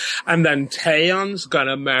 oh, and then Taeyeon's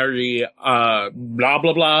gonna marry blah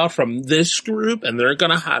blah blah from this group, and they're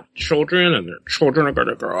gonna have children, and their children are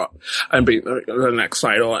gonna grow up and be the next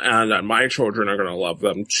idol, and then my children are gonna love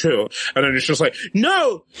them too. And then it's just like,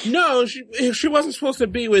 no, she wasn't supposed to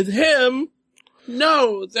be with him.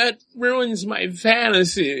 No, that ruins my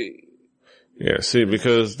fantasy. Yeah, see,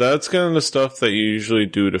 because that's kind of the stuff that you usually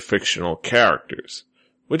do to fictional characters,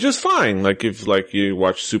 which is fine. Like if, like, you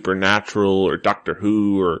watch Supernatural or Doctor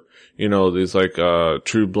Who or, you know, these like,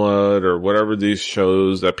 True Blood or whatever these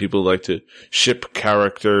shows that people like to ship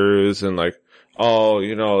characters and like, oh,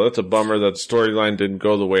 you know, that's a bummer that the storyline didn't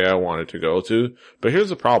go the way I wanted to go to. But here's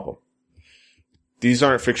the problem. These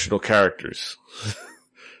aren't fictional characters.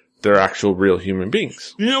 They're actual real human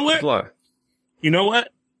beings. You know what? You know what?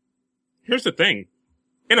 Here's the thing.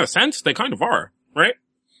 In a sense, they kind of are, right?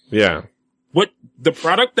 Yeah. What the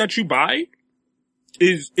product that you buy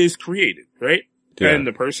is created, right? Yeah. And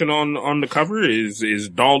the person on the cover is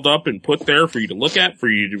dolled up and put there for you to look at, for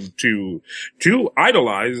you to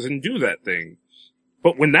idolize and do that thing.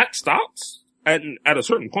 But when that stops, at a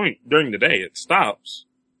certain point during the day, it stops.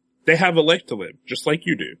 They have a life to live, just like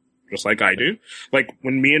you do. Just like I do. Like,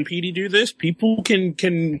 when me and PD do this, people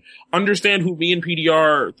can understand who me and PD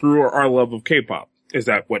are through our love of K-pop. Is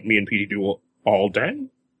that what me and PD do all day?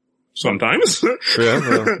 Sometimes. Yeah,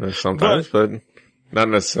 well, sometimes, but not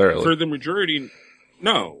necessarily. For the majority,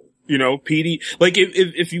 no. You know, PD, like,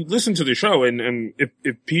 if you listen to the show and if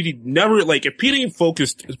PD never, like, if PD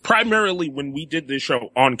focused primarily when we did this show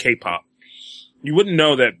on K-pop, you wouldn't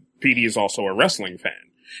know that PD is also a wrestling fan.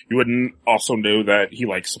 You wouldn't also know that he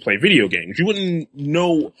likes to play video games. You wouldn't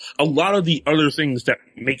know a lot of the other things that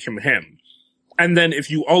make him him. And then if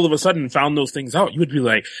you all of a sudden found those things out, you would be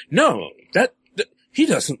like, no, that he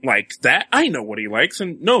doesn't like that. I know what he likes.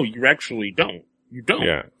 And no, you actually don't. You don't.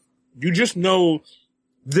 Yeah. You just know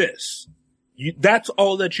this. That's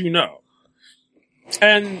all that you know.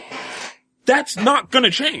 And that's not gonna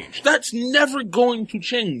change. That's never going to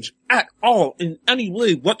change at all in any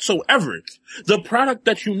way whatsoever. The product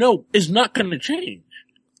that you know is not gonna change.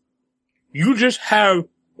 You just have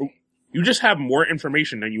more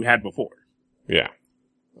information than you had before. Yeah.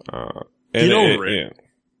 Get over it.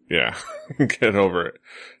 Yeah. Get over it.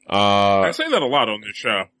 I say that a lot on this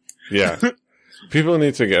show. Yeah. People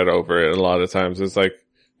need to get over it a lot of times. It's like,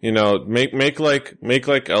 you know, make like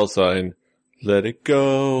Elsa and let it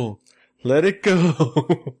go. Let it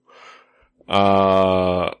go.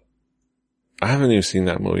 I haven't even seen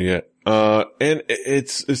that movie yet. And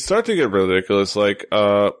it's starting to get ridiculous. Like,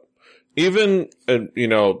 even, you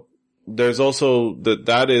know, there's also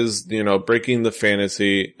that is, you know, breaking the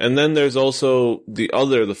fantasy. And then there's also the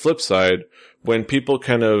flip side, when people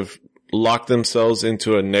kind of lock themselves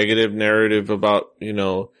into a negative narrative about, you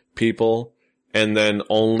know, people, and then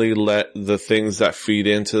only let the things that feed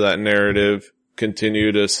into that narrative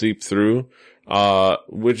continue to seep through,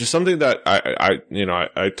 which is something that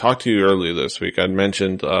I talked to you earlier this week. I'd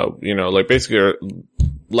mentioned, you know, like basically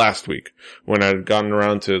last week when I'd gotten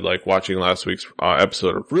around to like watching last week's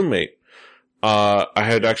episode of Roommate, I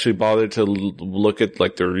had actually bothered to look at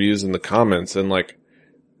like the reviews and the comments, and like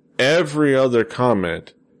every other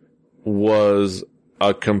comment was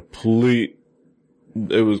completely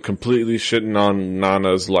shitting on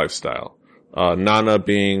Nana's lifestyle. Nana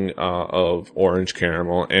being, of Orange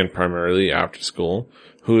Caramel and primarily After School,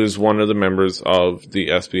 who is one of the members of the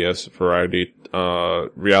SBS variety,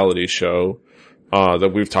 reality show,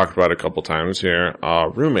 that we've talked about a couple times here,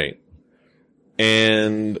 Roommate.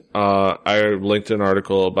 And, I linked an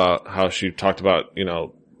article about how she talked about, you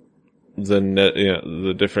know, all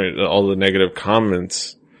the negative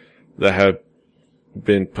comments that have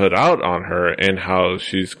been put out on her, and how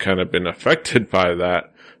she's kind of been affected by that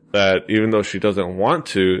even though she doesn't want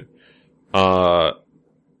to,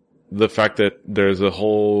 the fact that there's a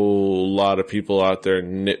whole lot of people out there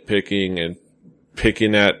nitpicking and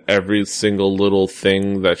picking at every single little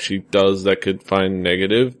thing that she does that could find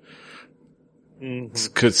negative,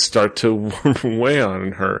 could start to weigh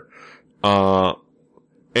on her.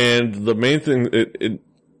 And the main thing,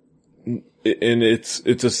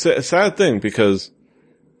 it's a sad thing, because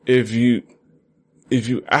if you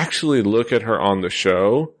actually look at her on the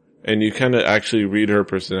show and you kind of actually read her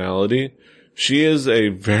personality, she is I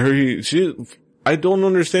don't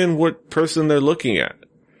understand what person they're looking at.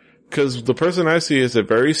 'Cause the person I see is a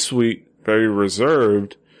very sweet, very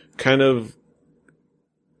reserved, kind of,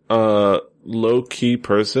 low-key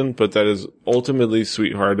person, but that is ultimately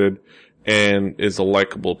sweethearted and is a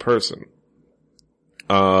likable person.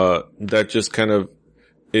 That just kind of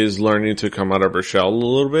is learning to come out of her shell a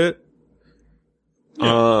little bit.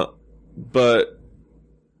 Yeah. But,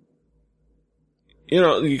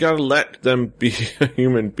 you gotta let them be a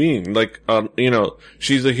human being. Like,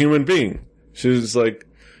 she's a human being. She's like,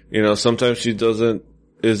 sometimes she isn't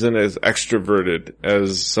as extroverted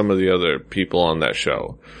as some of the other people on that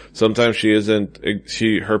show. Sometimes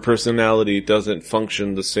her personality doesn't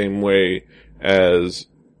function the same way as,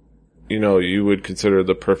 you would consider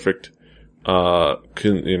the perfect, the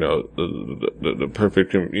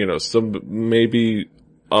perfect, some, maybe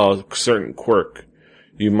a certain quirk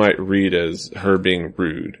you might read as her being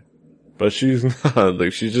rude. But she's not,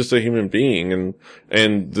 like, she's just a human being,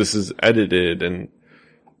 and this is edited and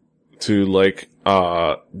to, like,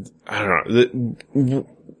 I don't know,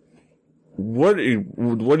 what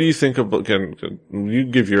do you think of, again, you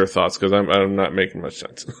give your thoughts, cause I'm not making much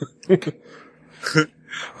sense.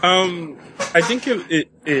 I think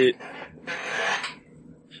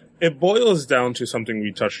it boils down to something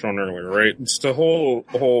we touched on earlier, right? It's the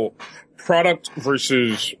whole product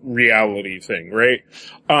versus reality thing, right?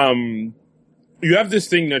 You have this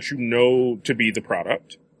thing that to be the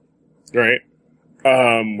product, right?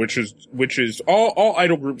 Which is all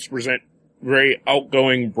idol groups present very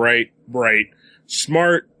outgoing, bright,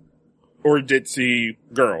 smart, or ditzy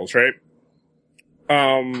girls, right?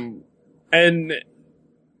 And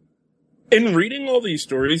in reading all these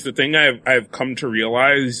stories, the thing I've come to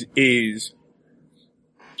realize is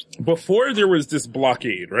before there was this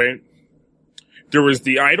blockade, right? There was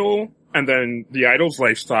the idol, and then the idol's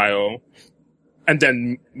lifestyle, and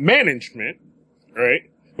then management,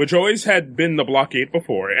 right? Which always had been the blockade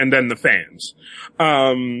before, and then the fans.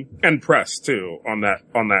 And press too, on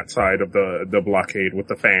that side of the blockade with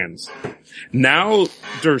the fans. Now,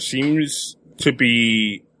 there seems to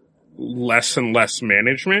be less and less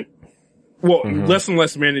management. Well, less and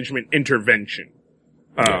less management intervention.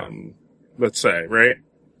 Let's say, right?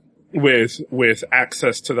 With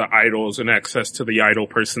access to the idols and access to the idol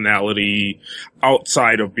personality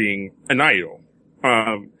outside of being an idol.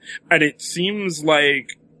 And it seems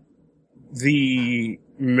like the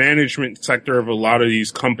management sector of a lot of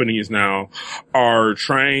these companies now are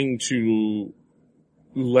trying to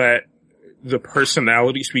let the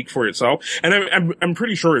personality speak for itself. And I'm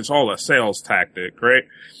pretty sure it's all a sales tactic, right?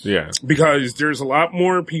 Yeah. Because there's a lot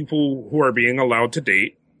more people who are being allowed to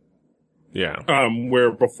date. Yeah.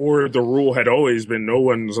 Where before the rule had always been no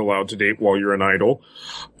one's allowed to date while you're an idol.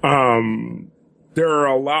 There are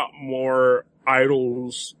a lot more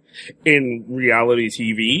idols in reality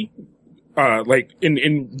TV. Like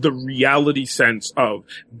in the reality sense of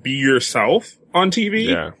be yourself on TV.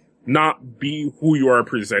 Yeah. Not be who you are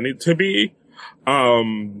presented to be.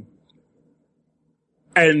 And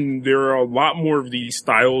there are a lot more of these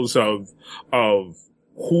styles of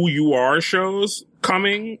who you are shows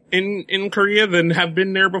coming in Korea than have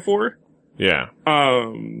been there before. Yeah.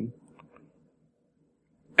 And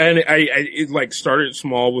it like started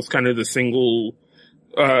small with kind of the single,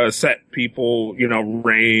 set people,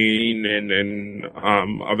 Rain and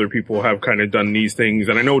other people have kind of done these things.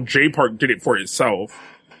 And I know J Park did it for itself,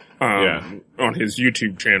 on his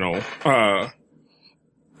YouTube channel.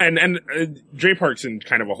 And J Park's in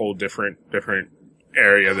kind of a whole different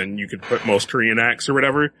area than you could put most Korean acts or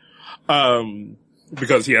whatever.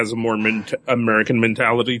 Because he has a more American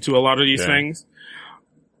mentality to a lot of these things.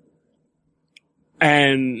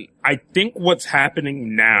 And I think what's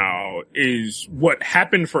happening now is what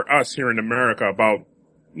happened for us here in America about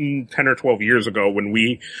 10 or 12 years ago when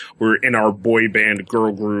we were in our boy band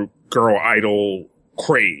girl group, girl idol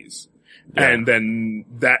craze. Yeah. And then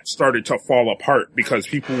that started to fall apart because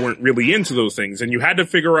people weren't really into those things. And you had to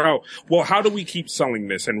figure out, well, how do we keep selling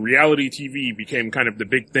this? And reality TV became kind of the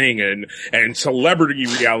big thing, and celebrity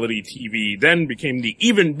reality TV then became the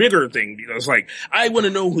even bigger thing because, like, I want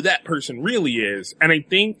to know who that person really is. And I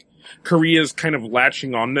think Korea's kind of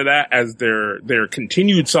latching onto that as their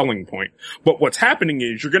continued selling point. But what's happening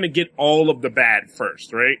is you're going to get all of the bad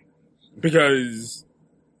first, right? Because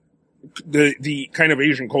the kind of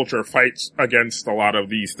Asian culture fights against a lot of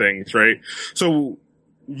these things, right? So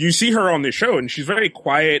you see her on this show and she's very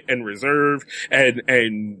quiet and reserved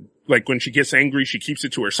and like when she gets angry, she keeps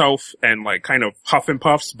it to herself and like kind of huff and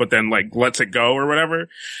puffs, but then like lets it go or whatever.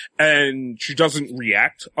 And she doesn't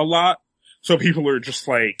react a lot. So people are just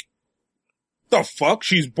like, the fuck?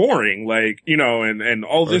 She's boring. Like, and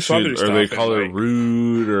all this other stuff. Or they call her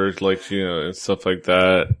rude or like, and stuff like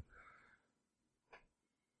that.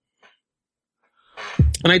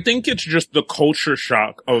 And I think it's just the culture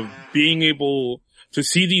shock of being able to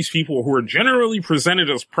see these people who are generally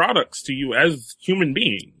presented as products to you as human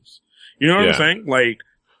beings. You know what I'm saying? Like,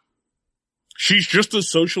 she's just a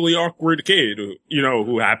socially awkward kid,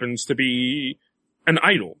 who happens to be an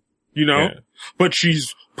idol, but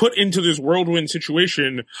she's put into this whirlwind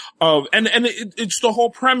situation of, and it's the whole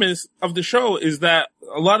premise of the show is that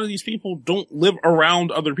a lot of these people don't live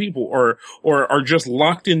around other people or are just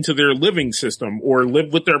locked into their living system or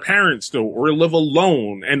live with their parents still or live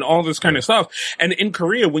alone and all this kind of stuff. And in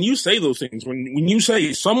Korea, when you say those things, when you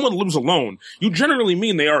say someone lives alone, you generally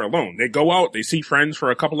mean they are alone. They go out, they see friends for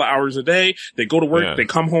a couple of hours a day, they go to work, they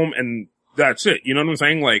come home, and that's it. You know what I'm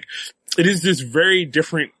saying? Like, it is this very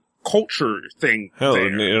different culture thing. Hell,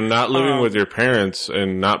 not living with your parents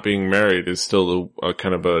and not being married is still a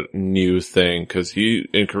kind of a new thing, because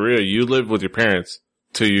in Korea, you live with your parents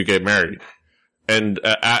till you get married. And,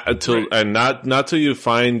 and not till you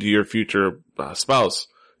find your future spouse.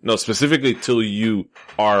 No, specifically till you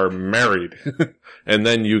are married. And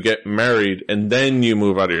then you get married and then you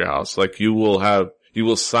move out of your house. Like, you will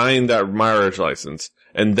sign that marriage license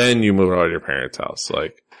and then you move out of your parents' house.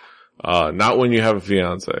 Like, not when you have a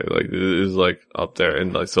fiance. Like, it is like up there.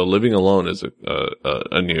 And like, so living alone is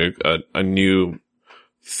a new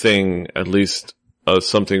thing, at least,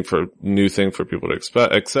 new thing for people to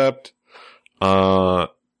accept. And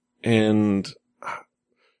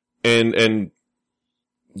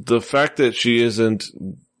the fact that she isn't,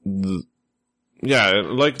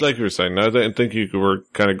 like you were saying, I think you were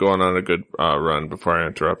kind of going on a good, run before I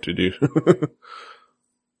interrupted you.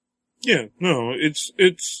 Yeah, no, it's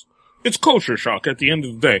culture shock at the end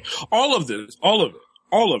of the day. All of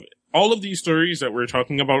these stories that we're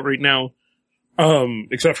talking about right now,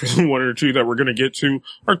 except for the one or two that we're gonna get to,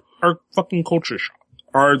 are fucking culture shock.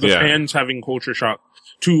 Are the fans having culture shock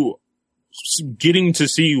to getting to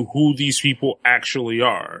see who these people actually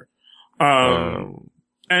are? And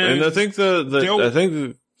I think they'll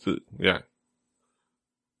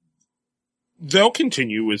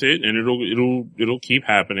continue with it, and it'll keep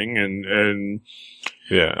happening, and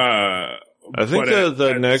I think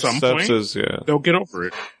the next steps is they'll get over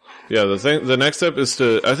it. Yeah, the next step is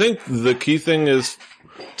I think the key thing is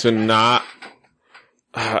to not.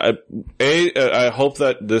 I hope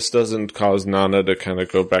that this doesn't cause Nana to kind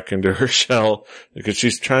of go back into her shell, because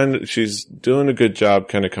she's doing a good job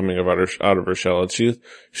kind of coming out of her shell. And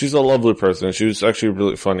she's a lovely person. She was actually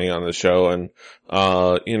really funny on the show. And,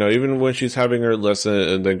 even when she's having her lesson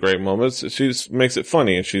and the great moments, she makes it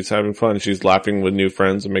funny and she's having fun. She's laughing with new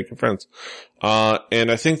friends and making friends.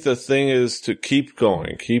 And I think the thing is to keep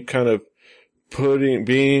going, keep kind of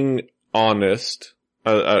being honest.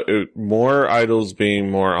 More idols being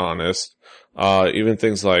more honest. Even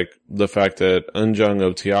things like the fact that Eunjung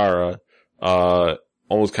of Tiara,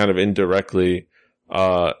 almost kind of indirectly,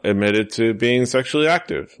 admitted to being sexually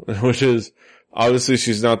active, which is, obviously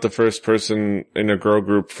she's not the first person in a girl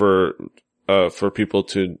group for people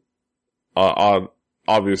to,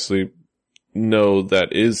 obviously know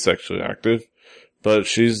that is sexually active, but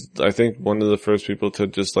she's, I think, one of the first people to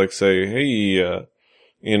just like say, hey,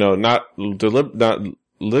 not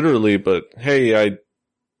literally, but hey, I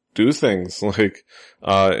do things like,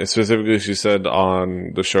 specifically she said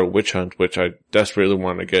on the show Witch Hunt, which I desperately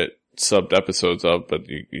want to get subbed episodes of, but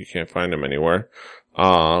you can't find them anywhere.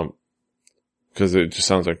 Cause it just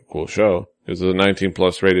sounds like a cool show. It was a 19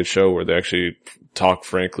 plus rated show where they actually talk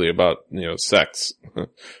frankly about, sex.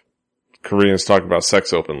 Koreans talk about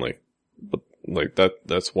sex openly, but like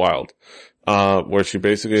that's wild. Where she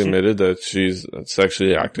basically admitted that she's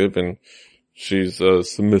sexually active and she's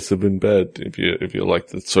submissive in bed, if you like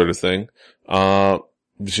that sort of thing.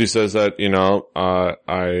 She says that,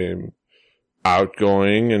 I'm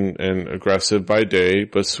outgoing and aggressive by day,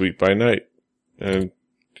 but sweet by night. And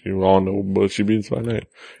you all know what she means by night.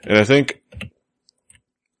 And I think,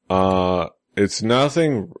 it's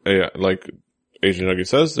nothing, like Agent Nugget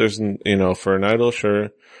says, there's, for an idol, sure,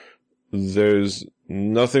 there's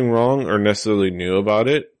nothing wrong or necessarily new about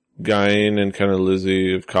it. Guyan and kind of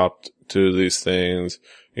Lizzie have copped to these things.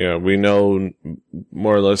 We know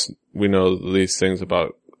more or less, we know these things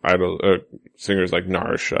about singers like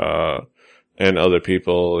Narsha and other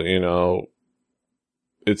people,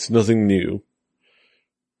 it's nothing new,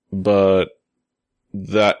 but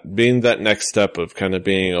that being that next step of kind of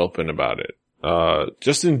being open about it,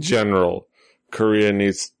 just in general, Korea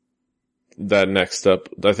needs that next step.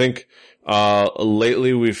 I think,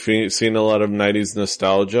 lately we've seen a lot of 90s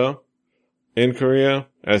nostalgia in Korea.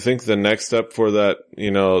 I think the next step for that,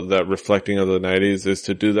 that reflecting of the 90s is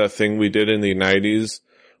to do that thing we did in the 90s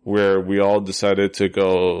where we all decided to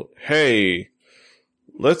go, hey,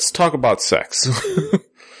 let's talk about sex.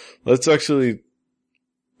 Let's actually,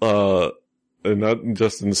 and not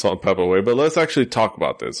just in the salt and pepper way, but let's actually talk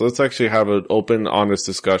about this. Let's actually have an open, honest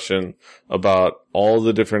discussion about all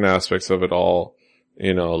the different aspects of it all.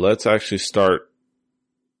 You know, let's actually start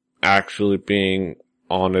actually being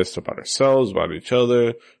honest about ourselves, about each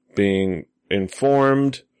other, being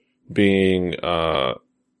informed, being,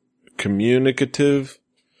 communicative,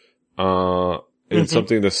 and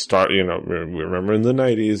something to start, you know, we remember in the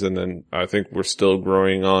 90s, and then I think we're still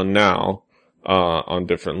growing on now, on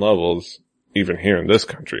different levels, even here in this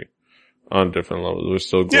country, on different levels. We're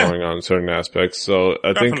still growing on certain aspects. So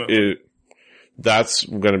I think that's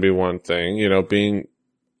going to be one thing, you know, being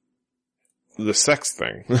the sex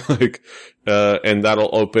thing, like, and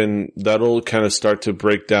that'll kind of start to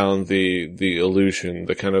break down the illusion,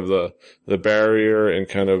 the kind of the barrier, and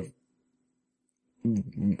kind of,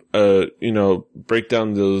 you know, break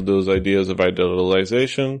down those ideas of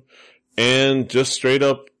idealization and just straight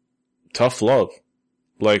up tough love.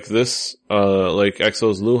 Like this, like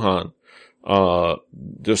EXO's Luhan,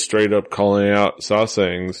 just straight up calling out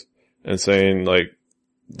Sasaengs and saying, like,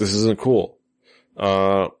 this isn't cool.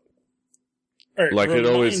 Right, like it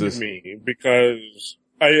always is. Me, because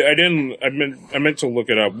I meant to look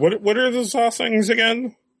it up. What are the Sasaengs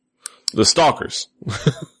again? The stalkers.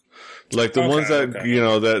 Like the ones that, you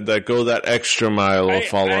know, that go that extra mile of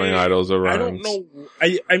following idols around. I don't know.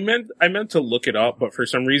 I meant to look it up, but for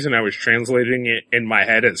some reason I was translating it in my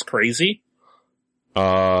head as crazy.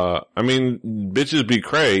 I mean, bitches be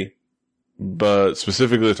cray, but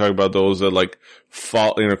specifically talk about those that like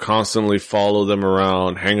constantly follow them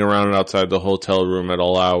around, hang around outside the hotel room at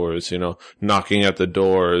all hours, you know, knocking at the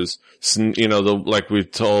doors, you know, like we've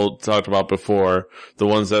talked about before, the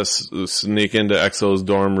ones that sneak into EXO's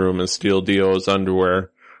dorm room and steal Dio's underwear,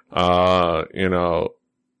 you know,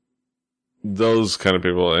 those kind of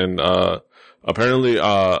people. And, apparently,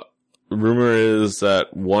 rumor is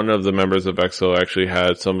that one of the members of EXO actually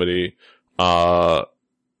had somebody,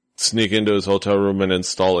 sneak into his hotel room and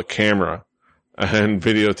install a camera and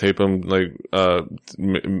videotape him, like,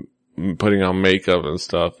 putting on makeup and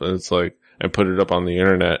stuff. And it's like, and put it up on the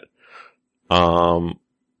internet. And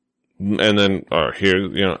then, here,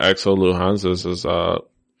 you know, EXO Luhan says,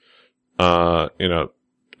 you know,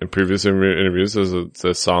 in previous interviews, says that the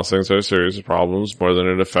Sasaengs are serious problems more than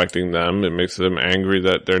it affecting them. It makes them angry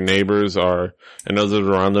that their neighbors and others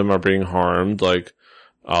around them are being harmed. Like,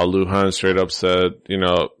 Luhan straight up said, you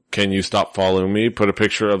know, can you stop following me? Put a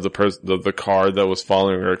picture of the car that was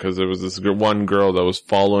following her, because there was this one girl that was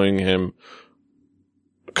following him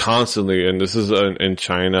constantly. And this is in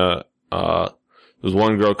China. There's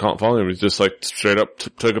one girl following him. He's just like straight up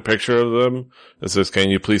took a picture of them and says,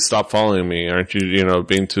 can you please stop following me? Aren't you, you know,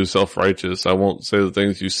 being too self-righteous? I won't say the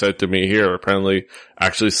things you said to me here. Apparently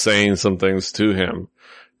actually saying some things to him,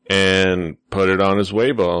 and put it on his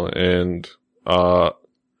Weibo, and,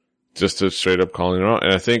 just to straight up calling him out.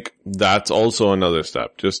 And I think that's also another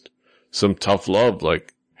step. Just some tough love,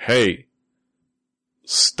 like, hey,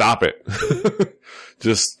 stop it.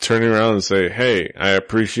 Just turning around and say, hey, I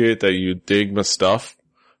appreciate that you dig my stuff,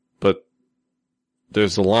 but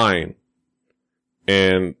there's a line.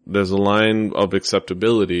 And there's a line of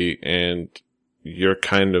acceptability, and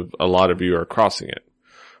a lot of you are crossing it.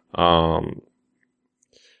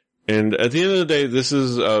 And at the end of the day,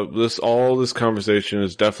 this conversation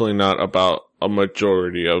is definitely not about a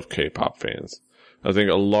majority of K-pop fans. I think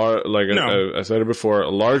I said it before, a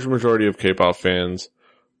large majority of K-pop fans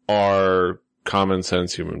are common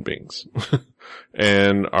sense human beings.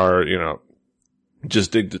 And are, you know,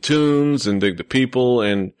 just dig the tunes and dig the people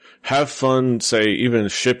and have fun, say, even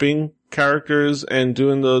shipping characters and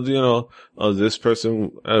doing the, you know, this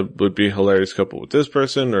person would be a hilarious couple with this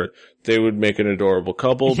person, or they would make an adorable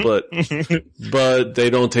couple, but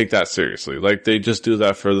they don't take that seriously. Like, they just do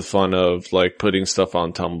that for the fun of, like, putting stuff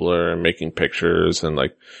on Tumblr and making pictures and,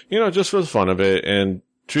 like, you know, just for the fun of it, and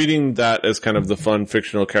treating that as kind of the fun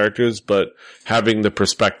fictional characters, but having the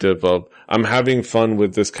perspective of, I'm having fun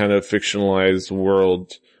with this kind of fictionalized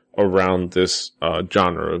world around this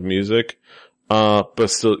genre of music, but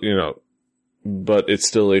still, you know, but it's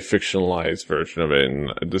still a fictionalized version of it,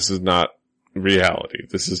 and this is not reality.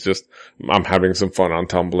 This is just, I'm having some fun on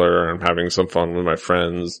Tumblr, I'm having some fun with my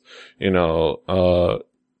friends, you know,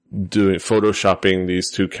 doing photoshopping these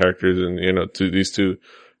two characters and, you know, these two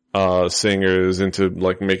singers into,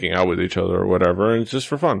 like, making out with each other or whatever, and it's just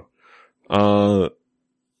for fun.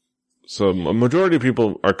 So a majority of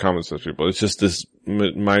people are common sense people. It's just this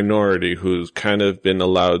minority who's kind of been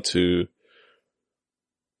allowed to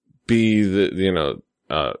be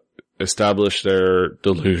establish their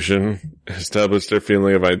delusion, establish their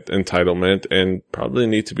feeling of entitlement, and probably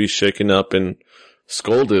need to be shaken up and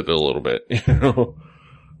scolded a little bit,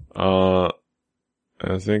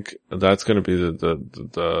 I think that's going to be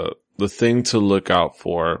the thing to look out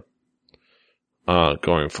for,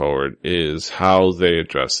 going forward is how they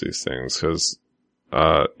address these things. Cause,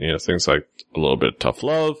 things like a little bit of tough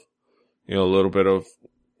love, a little bit of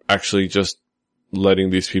actually just letting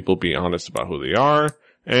these people be honest about who they are,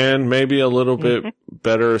 and maybe a little bit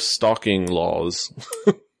better stalking laws.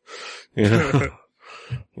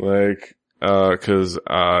 Like, cause,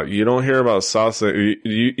 you don't hear about sausage,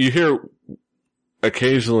 you hear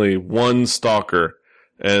occasionally one stalker,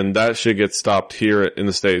 and that shit gets stopped here in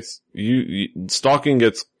the States. Stalking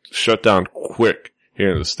gets shut down quick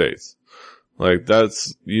here in the States. Like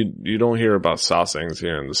you don't hear about sasaengs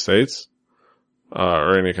here in the States,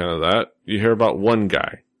 or any kind of that. You hear about one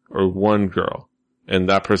guy or one girl, and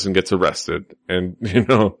that person gets arrested, and,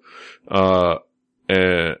 and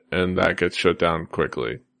that gets shut down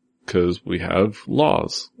quickly. Cause we have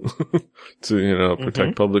laws to,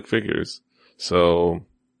 protect public figures. So,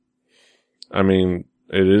 I mean,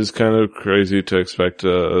 it is kind of crazy to expect,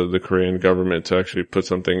 the Korean government to actually put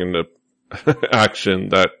something into action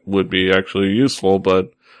that would be actually useful,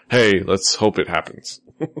 but hey, let's hope it happens.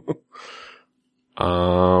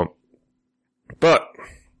 But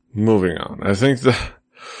moving on, I think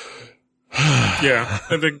yeah,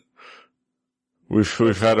 I think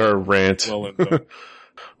we've had our rant.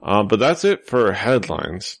 But that's it for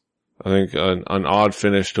headlines. I think an odd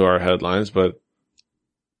finish to our headlines, but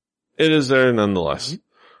it is there nonetheless.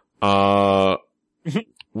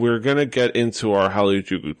 We're gonna get into our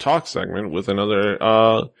Hallyu Talk segment with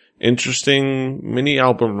another, interesting mini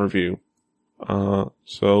album review.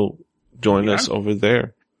 So join us over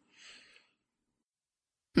there.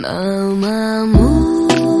 We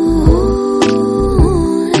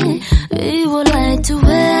would like to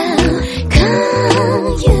welcome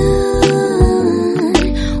you.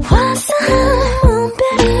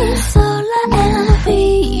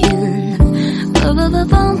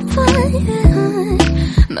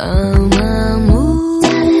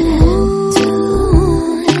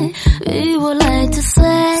 We would like to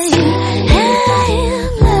say hello,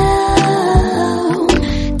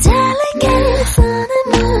 delicate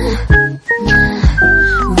animal.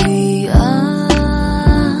 We are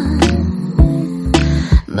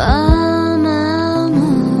Mamamoo.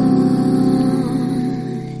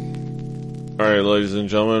 Alright, ladies and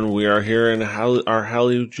gentlemen, we are here in our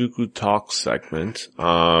Hallyu Talk segment. We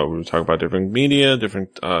talk about different media,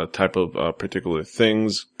 different type of particular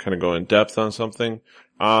things, kind of go in depth on something.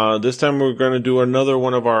 This time we're going to do another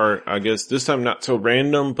one of our, I guess this time not so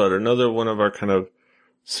random, but another one of our kind of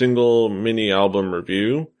single mini album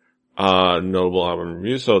review, notable album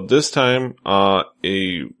review. So this time, a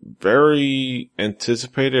very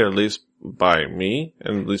anticipated, at least by me,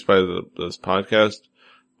 and at least by this podcast,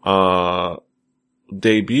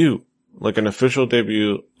 debut, like an official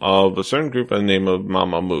debut of a certain group by the name of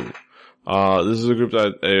Mamamoo. This is a group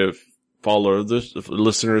that if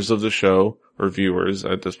listeners of the show, or viewers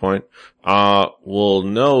at this point, will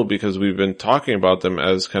know because we've been talking about them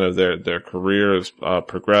as kind of their career has,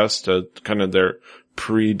 progressed, kind of their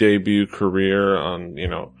pre-debut career on,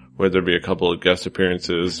 whether it be a couple of guest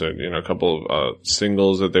appearances or, a couple of,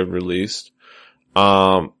 singles that they've released,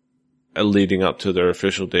 leading up to their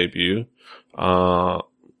official debut.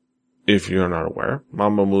 If you're not aware,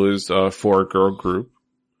 Mamamoo is a 4-girl group,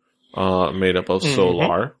 made up of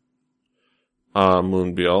Solar,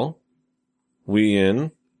 Moonbyul,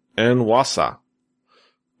 Wheein, and Wassa.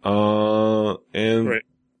 And, right.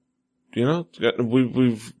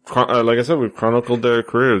 we've, like I said, we've chronicled their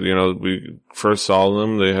career. We first saw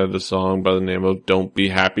them, they had a song by the name of Don't Be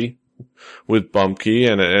Happy with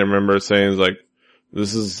Bumkey, and I remember saying, like,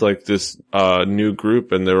 this is like this, new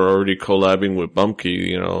group, and they were already collabing with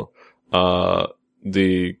Bumkey,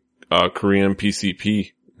 the, Korean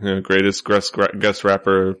PCP, greatest guest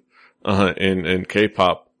rapper, in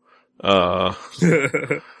K-pop.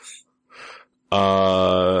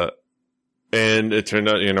 And it turned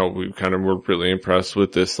out, we kind of were really impressed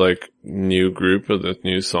with this, like, new group of this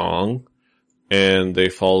new song. And they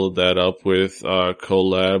followed that up with,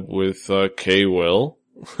 collab with, K-Will.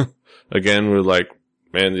 Again, we're like,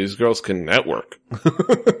 man, these girls can network.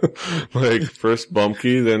 Like, first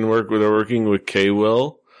Bumkey, then they're working with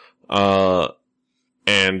K-Will.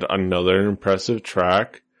 And another impressive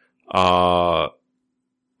track. On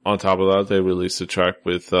top of that, they released a track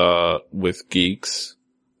with Geeks.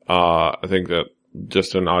 I think that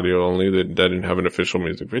just an audio only, that didn't have an official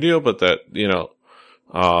music video, but that,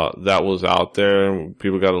 that was out there, and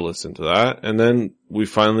people got to listen to that. And then we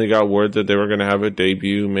finally got word that they were going to have a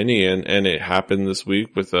debut mini, and it happened this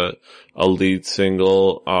week with a lead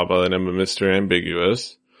single, by the name of Mr.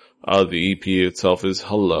 Ambiguous. The EP itself is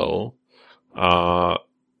Hello.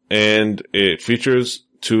 And it features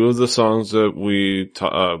two of the songs that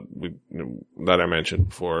that I mentioned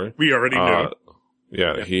before. We already knew.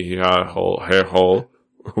 Yeah, he had a hair hole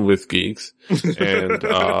with Geeks, and,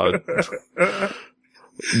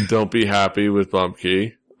 Don't Be Happy with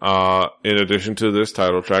Bumpkey. In addition to this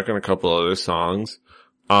title track and a couple other songs,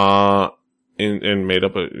 and made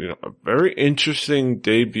up a very interesting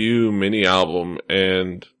debut mini album.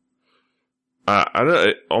 And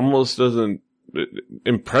it almost doesn't,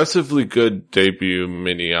 impressively good debut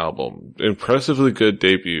mini album. Impressively good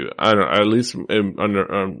debut. I don't know, at least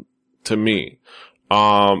to me.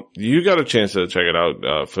 You got a chance to check it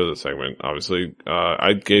out, for the segment, obviously.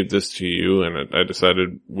 I gave this to you, and I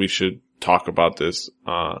decided we should talk about this,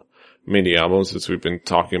 mini album, since we've been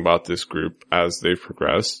talking about this group as they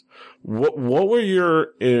progress. What were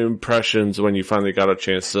your impressions when you finally got a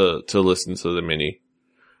chance to listen to the mini?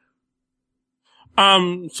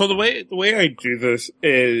 So the way I do this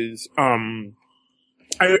is, I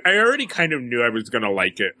already kind of knew I was gonna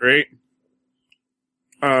like it, right?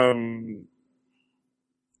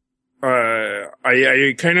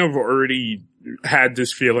 I kind of already had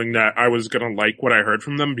this feeling that I was gonna like what I heard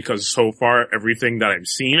from them, because so far everything that I've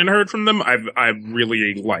seen and heard from them, I've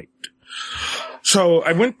really liked. So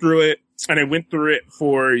I went through it, and I went through it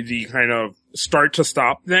for the kind of start to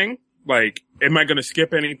stop thing. Like, am I gonna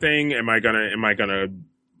skip anything?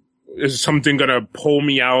 Is something gonna pull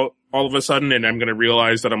me out all of a sudden, and I'm gonna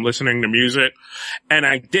realize that I'm listening to music? And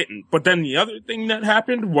I didn't. But then the other thing that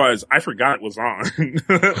happened was I forgot it was on.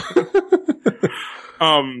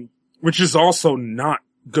 Which is also not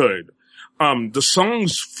good. The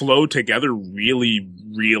songs flow together really,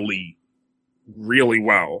 really, really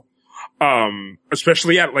well.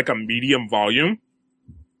 Especially at like a medium volume.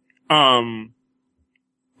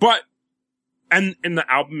 But, and in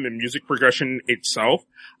the album and music progression itself,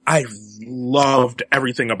 I loved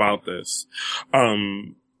everything about this.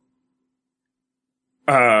 And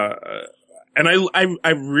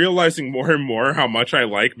I'm realizing more and more how much I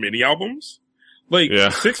like mini albums. Like,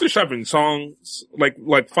 6 or 7 songs,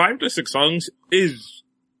 like 5 to 6 songs is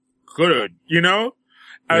good,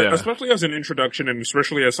 especially as an introduction, and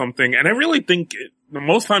especially as something, and I really think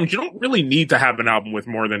most times you don't really need to have an album with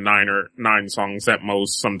more than 9 songs at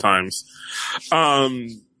most sometimes.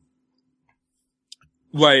 And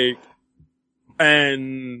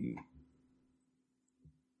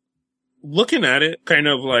looking at it, kind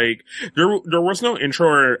of like, there was no intro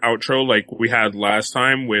or outro like we had last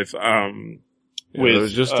time with, it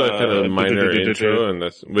was just a kind of minor intro, and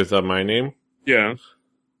that's with My Name. Yeah.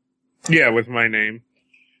 Yeah, with My Name.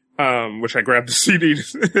 Which I grabbed the CD.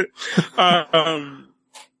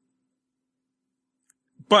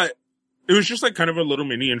 But it was just like kind of a little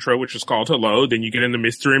mini intro, which is called Hello. Then you get into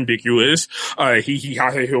Mr. Ambiguous,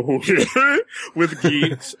 with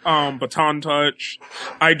Geeks, Baton Touch,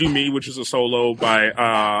 I Do Me, which is a solo by,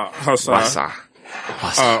 Hassa.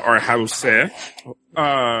 Or House.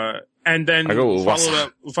 And then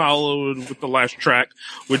followed with the last track,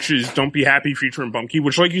 which is Don't Be Happy featuring Bumpkey,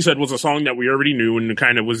 which, like you said, was a song that we already knew and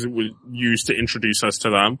kind of was used to introduce us to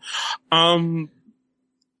them.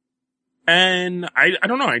 And I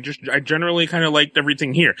don't know, I generally kind of liked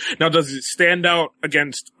everything here. Now, does it stand out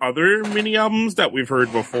against other mini albums that we've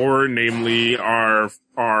heard before, namely our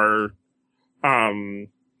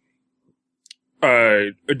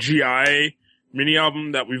GI mini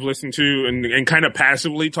album that we've listened to and kind of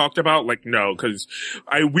passively talked about? Like, no, because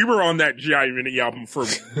we were on that GI mini album for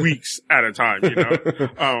weeks at a time,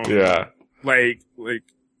 Yeah.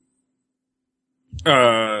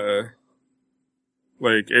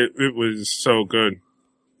 It was so good.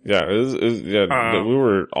 Yeah, we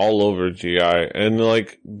were all over GI, and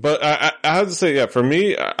but I have to say, for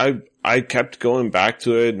me, I kept going back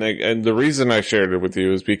to it, and the reason I shared it with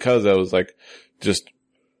you is because I was just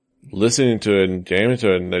listening to it and jamming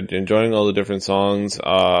to it and enjoying all the different songs.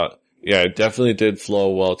 It definitely did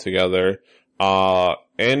flow well together.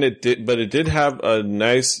 And it did have a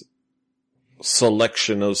nice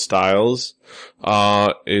selection of styles.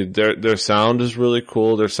 Their sound is really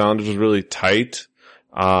cool. Their sound is really tight.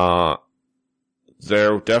 They're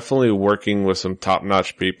definitely working with some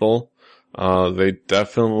top-notch people. They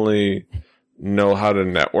definitely know how to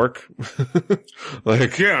network.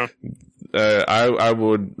 I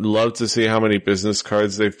would love to see how many business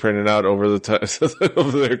cards they've printed out over the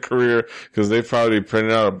over their career, because they've probably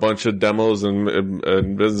printed out a bunch of demos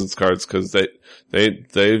and business cards, because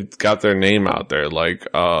they've got their name out there, like,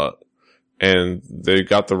 and they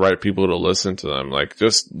got the right people to listen to them. Like,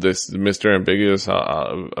 just this Mr. Ambiguous,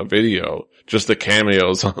 a video, just the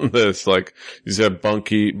cameos on this. Like, you said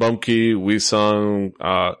Bumkey, Wisung,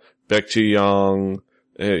 Baekji Young,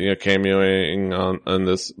 cameoing on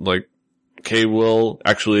this, like, K-Will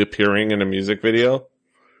actually appearing in a music video.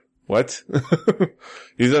 What?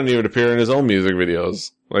 He doesn't even appear in his own music videos.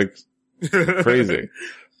 Like, crazy.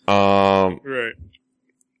 Right.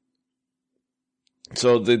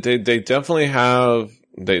 So they definitely have,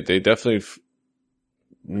 they definitely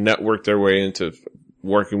network their way into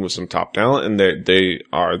working with some top talent, and they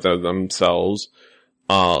are themselves.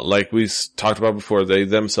 Like we talked about before, they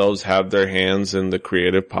themselves have their hands in the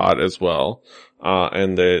creative pot as well.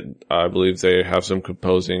 And I believe they have some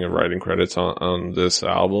composing and writing credits on this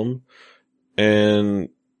album. And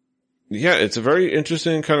yeah, it's a very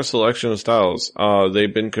interesting kind of selection of styles.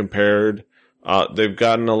 They've been compared, they've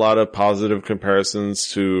gotten a lot of positive comparisons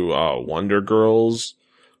to, Wonder Girls.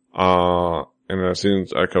 And I've seen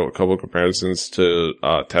a couple of comparisons to,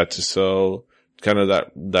 Tatsuso, kind of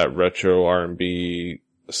that retro R&B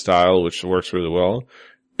style, which works really well.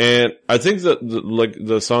 And I think that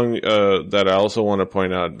the song, that I also want to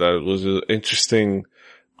point out that was an interesting,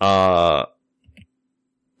 song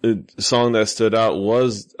that stood out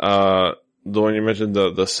was, the one you mentioned,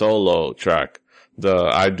 the solo track, the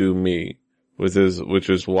I Do Me, which is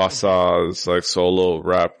Wasa's, like, solo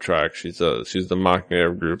rap track. She's the maknae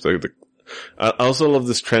of group. Like, I also love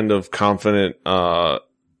this trend of confident,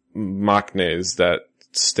 maknaes that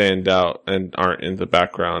stand out and aren't in the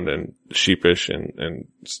background and sheepish and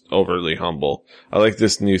overly humble. I like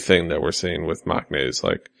this new thing that we're seeing with maknaes.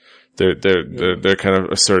 Like, they're kind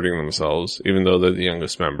of asserting themselves, even though they're the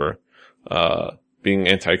youngest member, being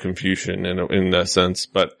anti-Confucian in that sense.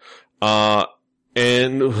 But,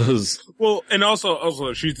 and it was, well, and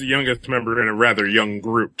also she's the youngest member in a rather young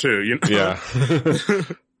group too, you know? Yeah.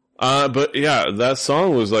 But yeah, that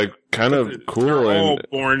song was like kind of cool. They're all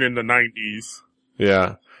born in the 90s.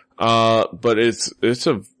 Yeah. But it's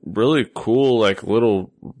a really cool, like,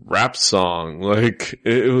 little rap song. Like,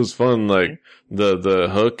 it was fun. Like, the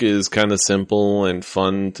hook is kind of simple and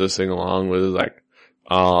fun to sing along with. Like,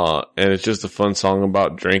 and it's just a fun song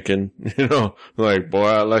about drinking, you know, like, boy,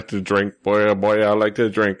 I like to drink, boy, I like to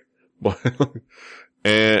drink, boy.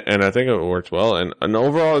 And I think it worked well. And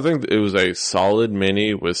overall, I think it was a solid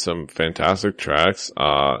mini with some fantastic tracks.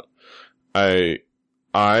 I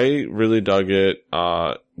really dug it.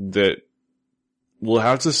 That we'll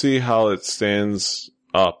have to see how it stands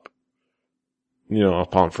up, you know,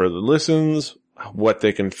 upon further listens, what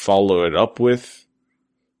they can follow it up with.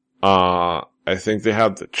 I think they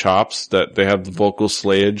have the chops, that they have the vocal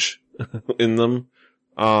slayage in them.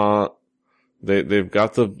 They've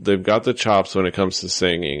got the chops when it comes to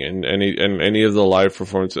singing, and any of the live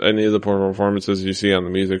performances, any of the performances you see on the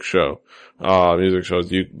music shows,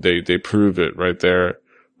 they prove it right there.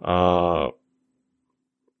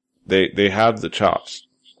 They have the chops.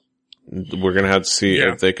 We're gonna have to see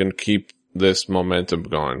if they can keep this momentum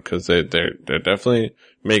going, because they're definitely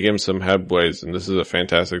making some headways, and this is a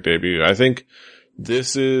fantastic debut. I think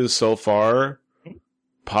this is so far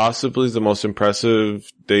possibly the most impressive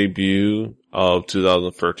debut of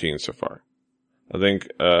 2013 so far. I think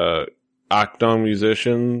Akdong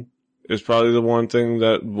Musician is probably the one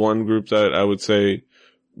group that I would say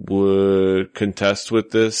would contest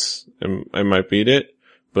with this and might beat it.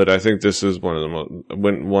 But I think this is one of,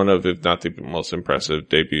 if not the most impressive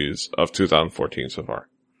debuts of 2014 so far.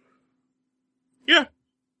 Yeah.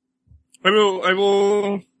 I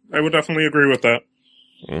will definitely agree with that.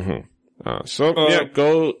 Mm-hmm.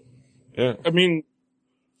 Go. Yeah. I mean,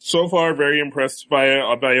 so far very impressed by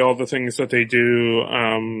all the things that they do.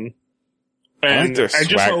 And I like their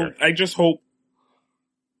swagger. I just hope,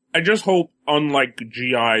 unlike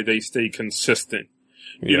GI, they stay consistent.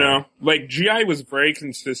 You know, like GI was very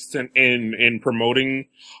consistent in promoting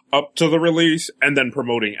up to the release and then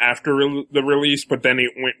promoting after the release, but then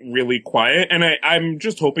it went really quiet. And I'm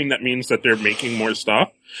just hoping that means that they're making more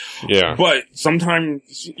stuff. Yeah. But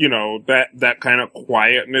sometimes, you know, that kind of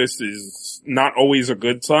quietness is not always a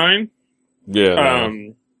good sign. Yeah.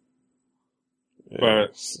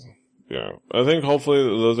 But yeah, I think hopefully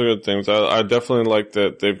those are good things. I definitely like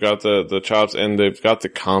that they've got the chops and they've got the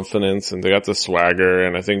confidence and they got the swagger,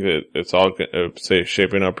 and I think that it's all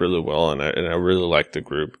shaping up really well, and I really like the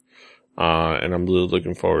group. And I'm really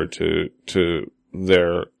looking forward to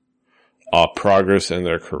their progress in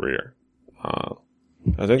their career. I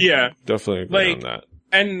think definitely agree on that.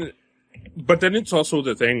 But then it's also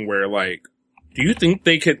the thing where, like, do you think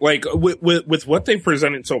they could, like, with what they've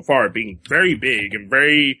presented so far being very big and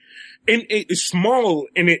very, small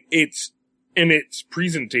in its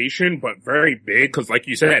presentation, but very big, because like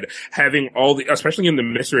you said, having especially in the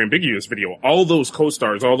Mr. Ambiguous video, all those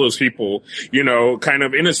co-stars, all those people, you know, kind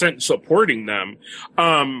of in a sense supporting them,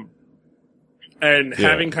 and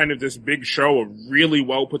having kind of this big show of really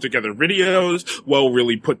well put together videos,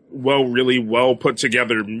 really well put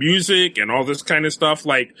together music and all this kind of stuff,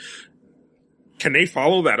 like, can they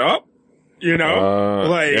follow that up? You know?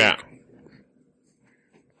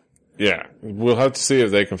 Yeah. We'll have to see if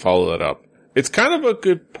they can follow that up. It's kind of a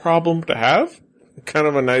good problem to have. Kind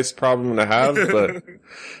of a nice problem to have,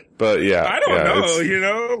 but yeah. I don't know, you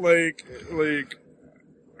know? Like,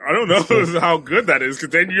 I don't know how good that is, cause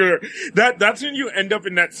then that's when you end up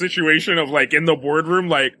in that situation of, like, in the boardroom,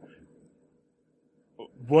 like,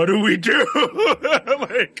 what do we do?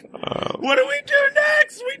 Like, what do we do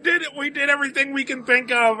next? We did everything we can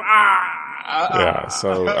think of. Yeah,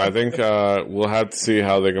 so I think, we'll have to see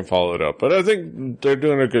how they can follow it up. But I think they're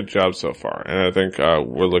doing a good job so far. And I think,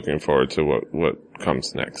 we're looking forward to what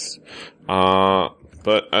comes next.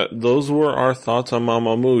 But those were our thoughts on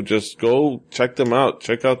Mamamoo. Just go check them out.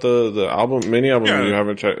 Check out the album, mini album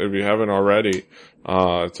if you haven't already.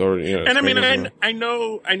 It's already, you know. And I mean, I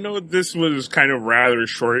know this was kind of rather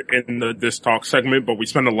short in this talk segment, but we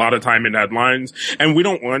spent a lot of time in headlines, and we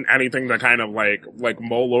don't want anything to kind of like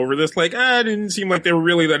mull over this, like, it didn't seem like they were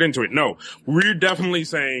really that into it. No, we're definitely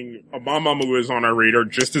saying Mamamoo is on our radar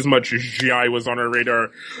just as much as GI was on our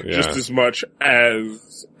radar, just as much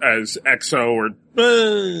as EXO or,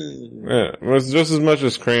 yeah, it was just as much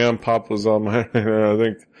as Crayon Pop was on my radar, I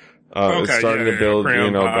think. It's starting to build,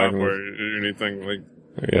 you know, back or anything like.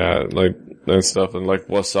 Yeah, like, and stuff, and like,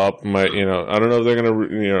 What's Up might, you know, I don't know if they're gonna,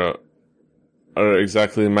 you know,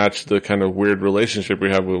 exactly match the kind of weird relationship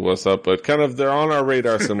we have with What's Up, but kind of, they're on our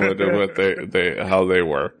radar similar to what how they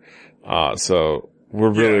were. So,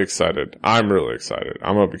 we're really excited. I'm really excited.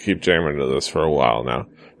 I'm gonna keep jamming to this for a while now.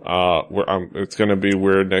 It's gonna be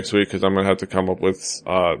weird next week because I'm gonna have to come up with,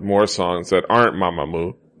 more songs that aren't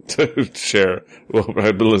Mamamoo to share what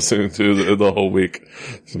I've been listening to the whole week.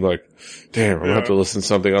 So I'm like, damn, I'm gonna have to listen to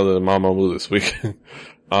something other than Mamamoo this week.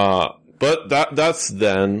 But that's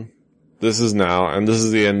then. This is now, and this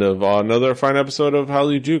is the end of another fine episode of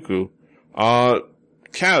Halijuku.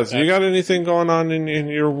 Kaz, you got anything going on in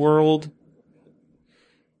your world?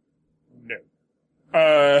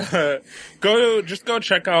 Go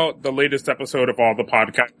check out the latest episode of all the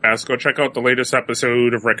podcasts. Go check out the latest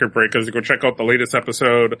episode of Record Breakers. Go check out the latest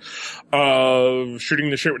episode of Shooting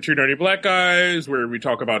the Shit with Two Nerdy Black Guys, where we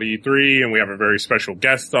talk about E3 and we have a very special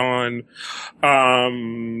guest on,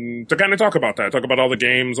 to kind of talk about that. Talk about all the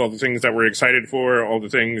games, all the things that we're excited for, all the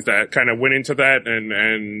things that kind of went into that,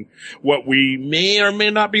 and what we may or may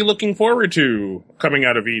not be looking forward to coming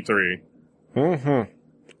out of E3. Mm-hmm.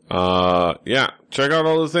 Yeah, check out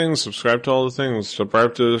all the things, subscribe to all the things,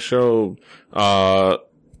 subscribe to the show.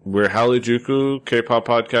 We're Halijuku,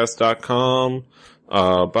 kpoppodcast.com,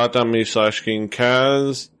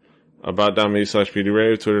 bot.me/KingKaz,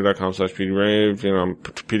 bot.me/PDRave, twitter.com/PDRave, you know,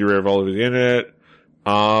 PDRave all over the internet.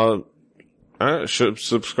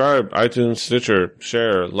 Subscribe, iTunes, Stitcher,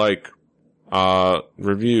 share, like,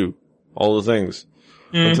 review, all the things.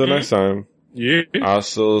 Mm-hmm. Until next time. Yeah.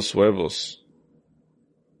 Hasta los huevos.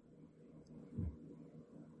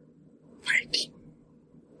 Fighting.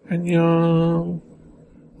 Annyeong.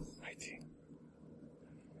 Fighting.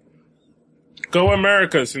 Go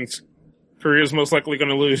America, since Korea's most likely going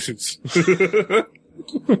to lose.